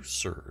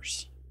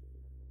producers,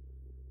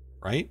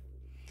 right?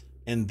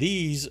 And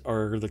these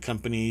are the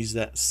companies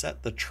that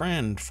set the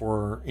trend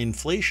for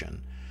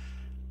inflation.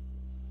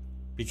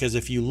 Because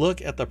if you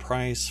look at the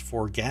price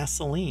for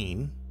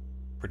gasoline,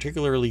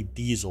 particularly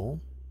diesel,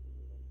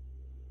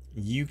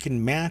 you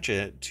can match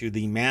it to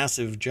the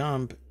massive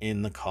jump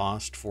in the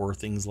cost for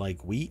things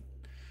like wheat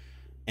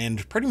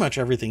and pretty much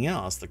everything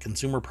else, the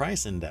consumer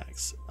price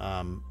index,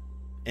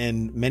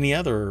 and many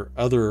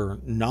other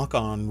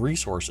knock-on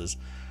resources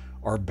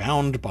are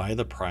bound by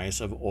the price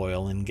of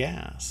oil and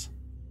gas.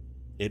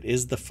 It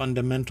is the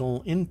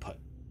fundamental input.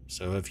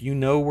 So if you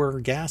know where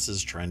gas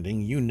is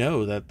trending, you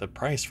know that the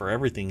price for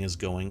everything is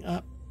going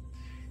up,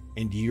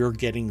 and you're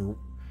getting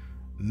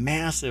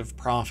massive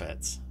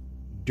profits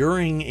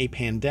during a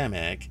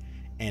pandemic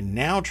and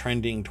now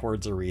trending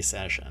towards a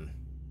recession.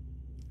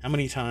 How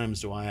many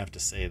times do I have to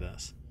say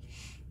this?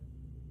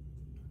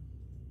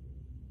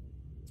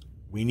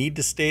 We need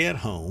to stay at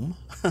home,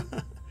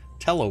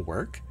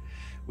 telework.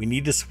 We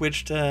need to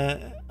switch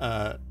to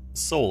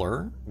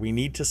solar. We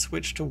need to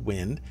switch to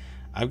wind.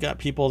 I've got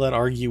people that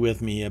argue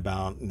with me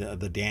about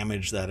the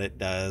damage that it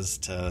does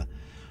to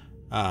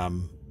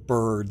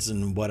birds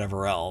and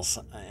whatever else.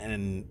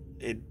 And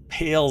it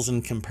pales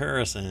in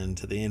comparison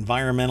to the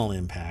environmental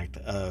impact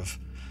of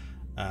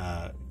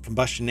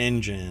combustion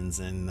engines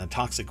and the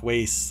toxic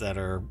wastes that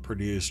are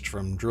produced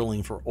from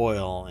drilling for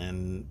oil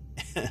and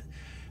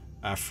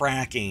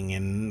fracking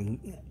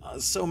and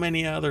so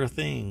many other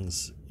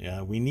things.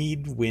 Yeah, we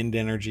need wind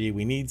energy,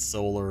 we need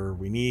solar,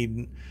 we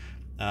need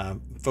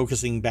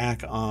focusing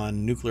back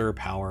on nuclear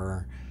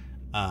power,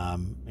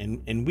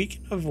 and we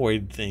can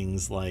avoid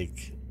things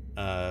like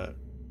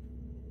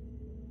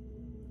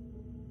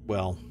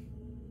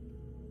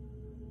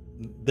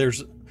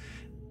there's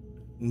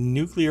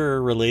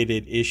nuclear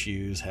related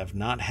issues have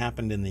not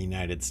happened in the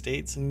United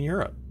States and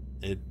Europe.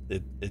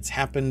 It's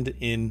happened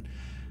in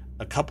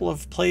a couple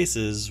of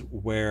places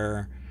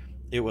where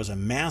it was a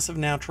massive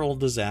natural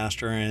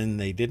disaster and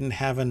they didn't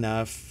have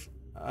enough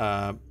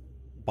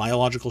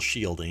biological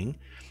shielding,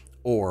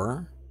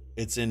 or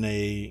it's in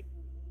a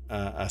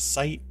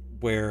site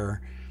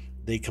where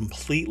they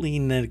completely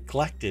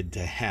neglected to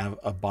have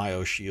a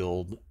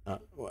bioshield, an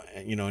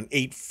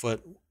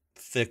 8-foot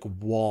thick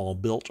wall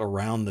built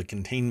around the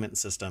containment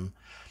system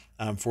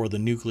for the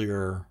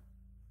nuclear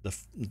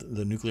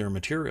the nuclear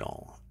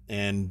material.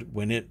 And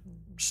when it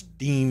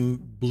steam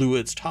blew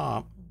its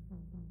top,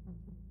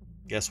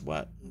 guess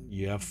what?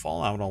 You have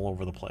fallout all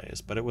over the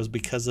place. But it was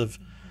because of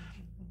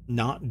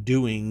not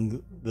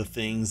doing the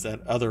things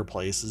that other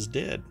places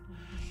did.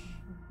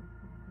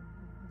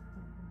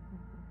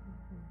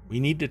 We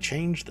need to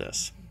change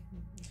this.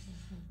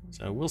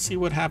 So we'll see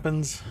what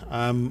happens.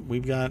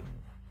 We've got,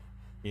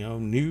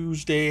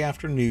 news day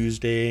after news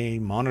day,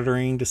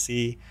 monitoring to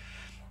see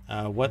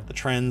what the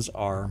trends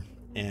are,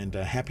 and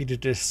happy to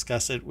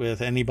discuss it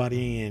with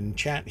anybody in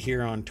chat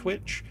here on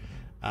Twitch.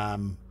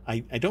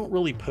 I don't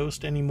really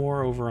post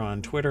anymore over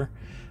on Twitter.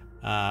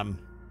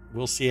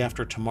 We'll see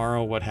after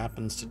tomorrow what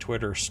happens to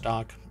Twitter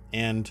stock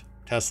and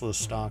Tesla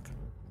stock.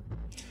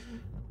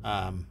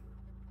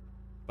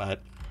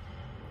 But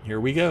here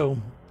we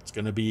go. It's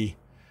going to be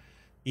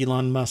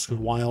Elon Musk's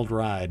wild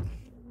ride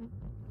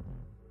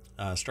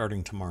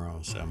starting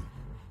tomorrow. So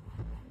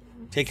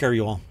take care,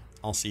 you all.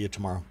 I'll see you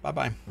tomorrow.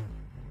 Bye-bye.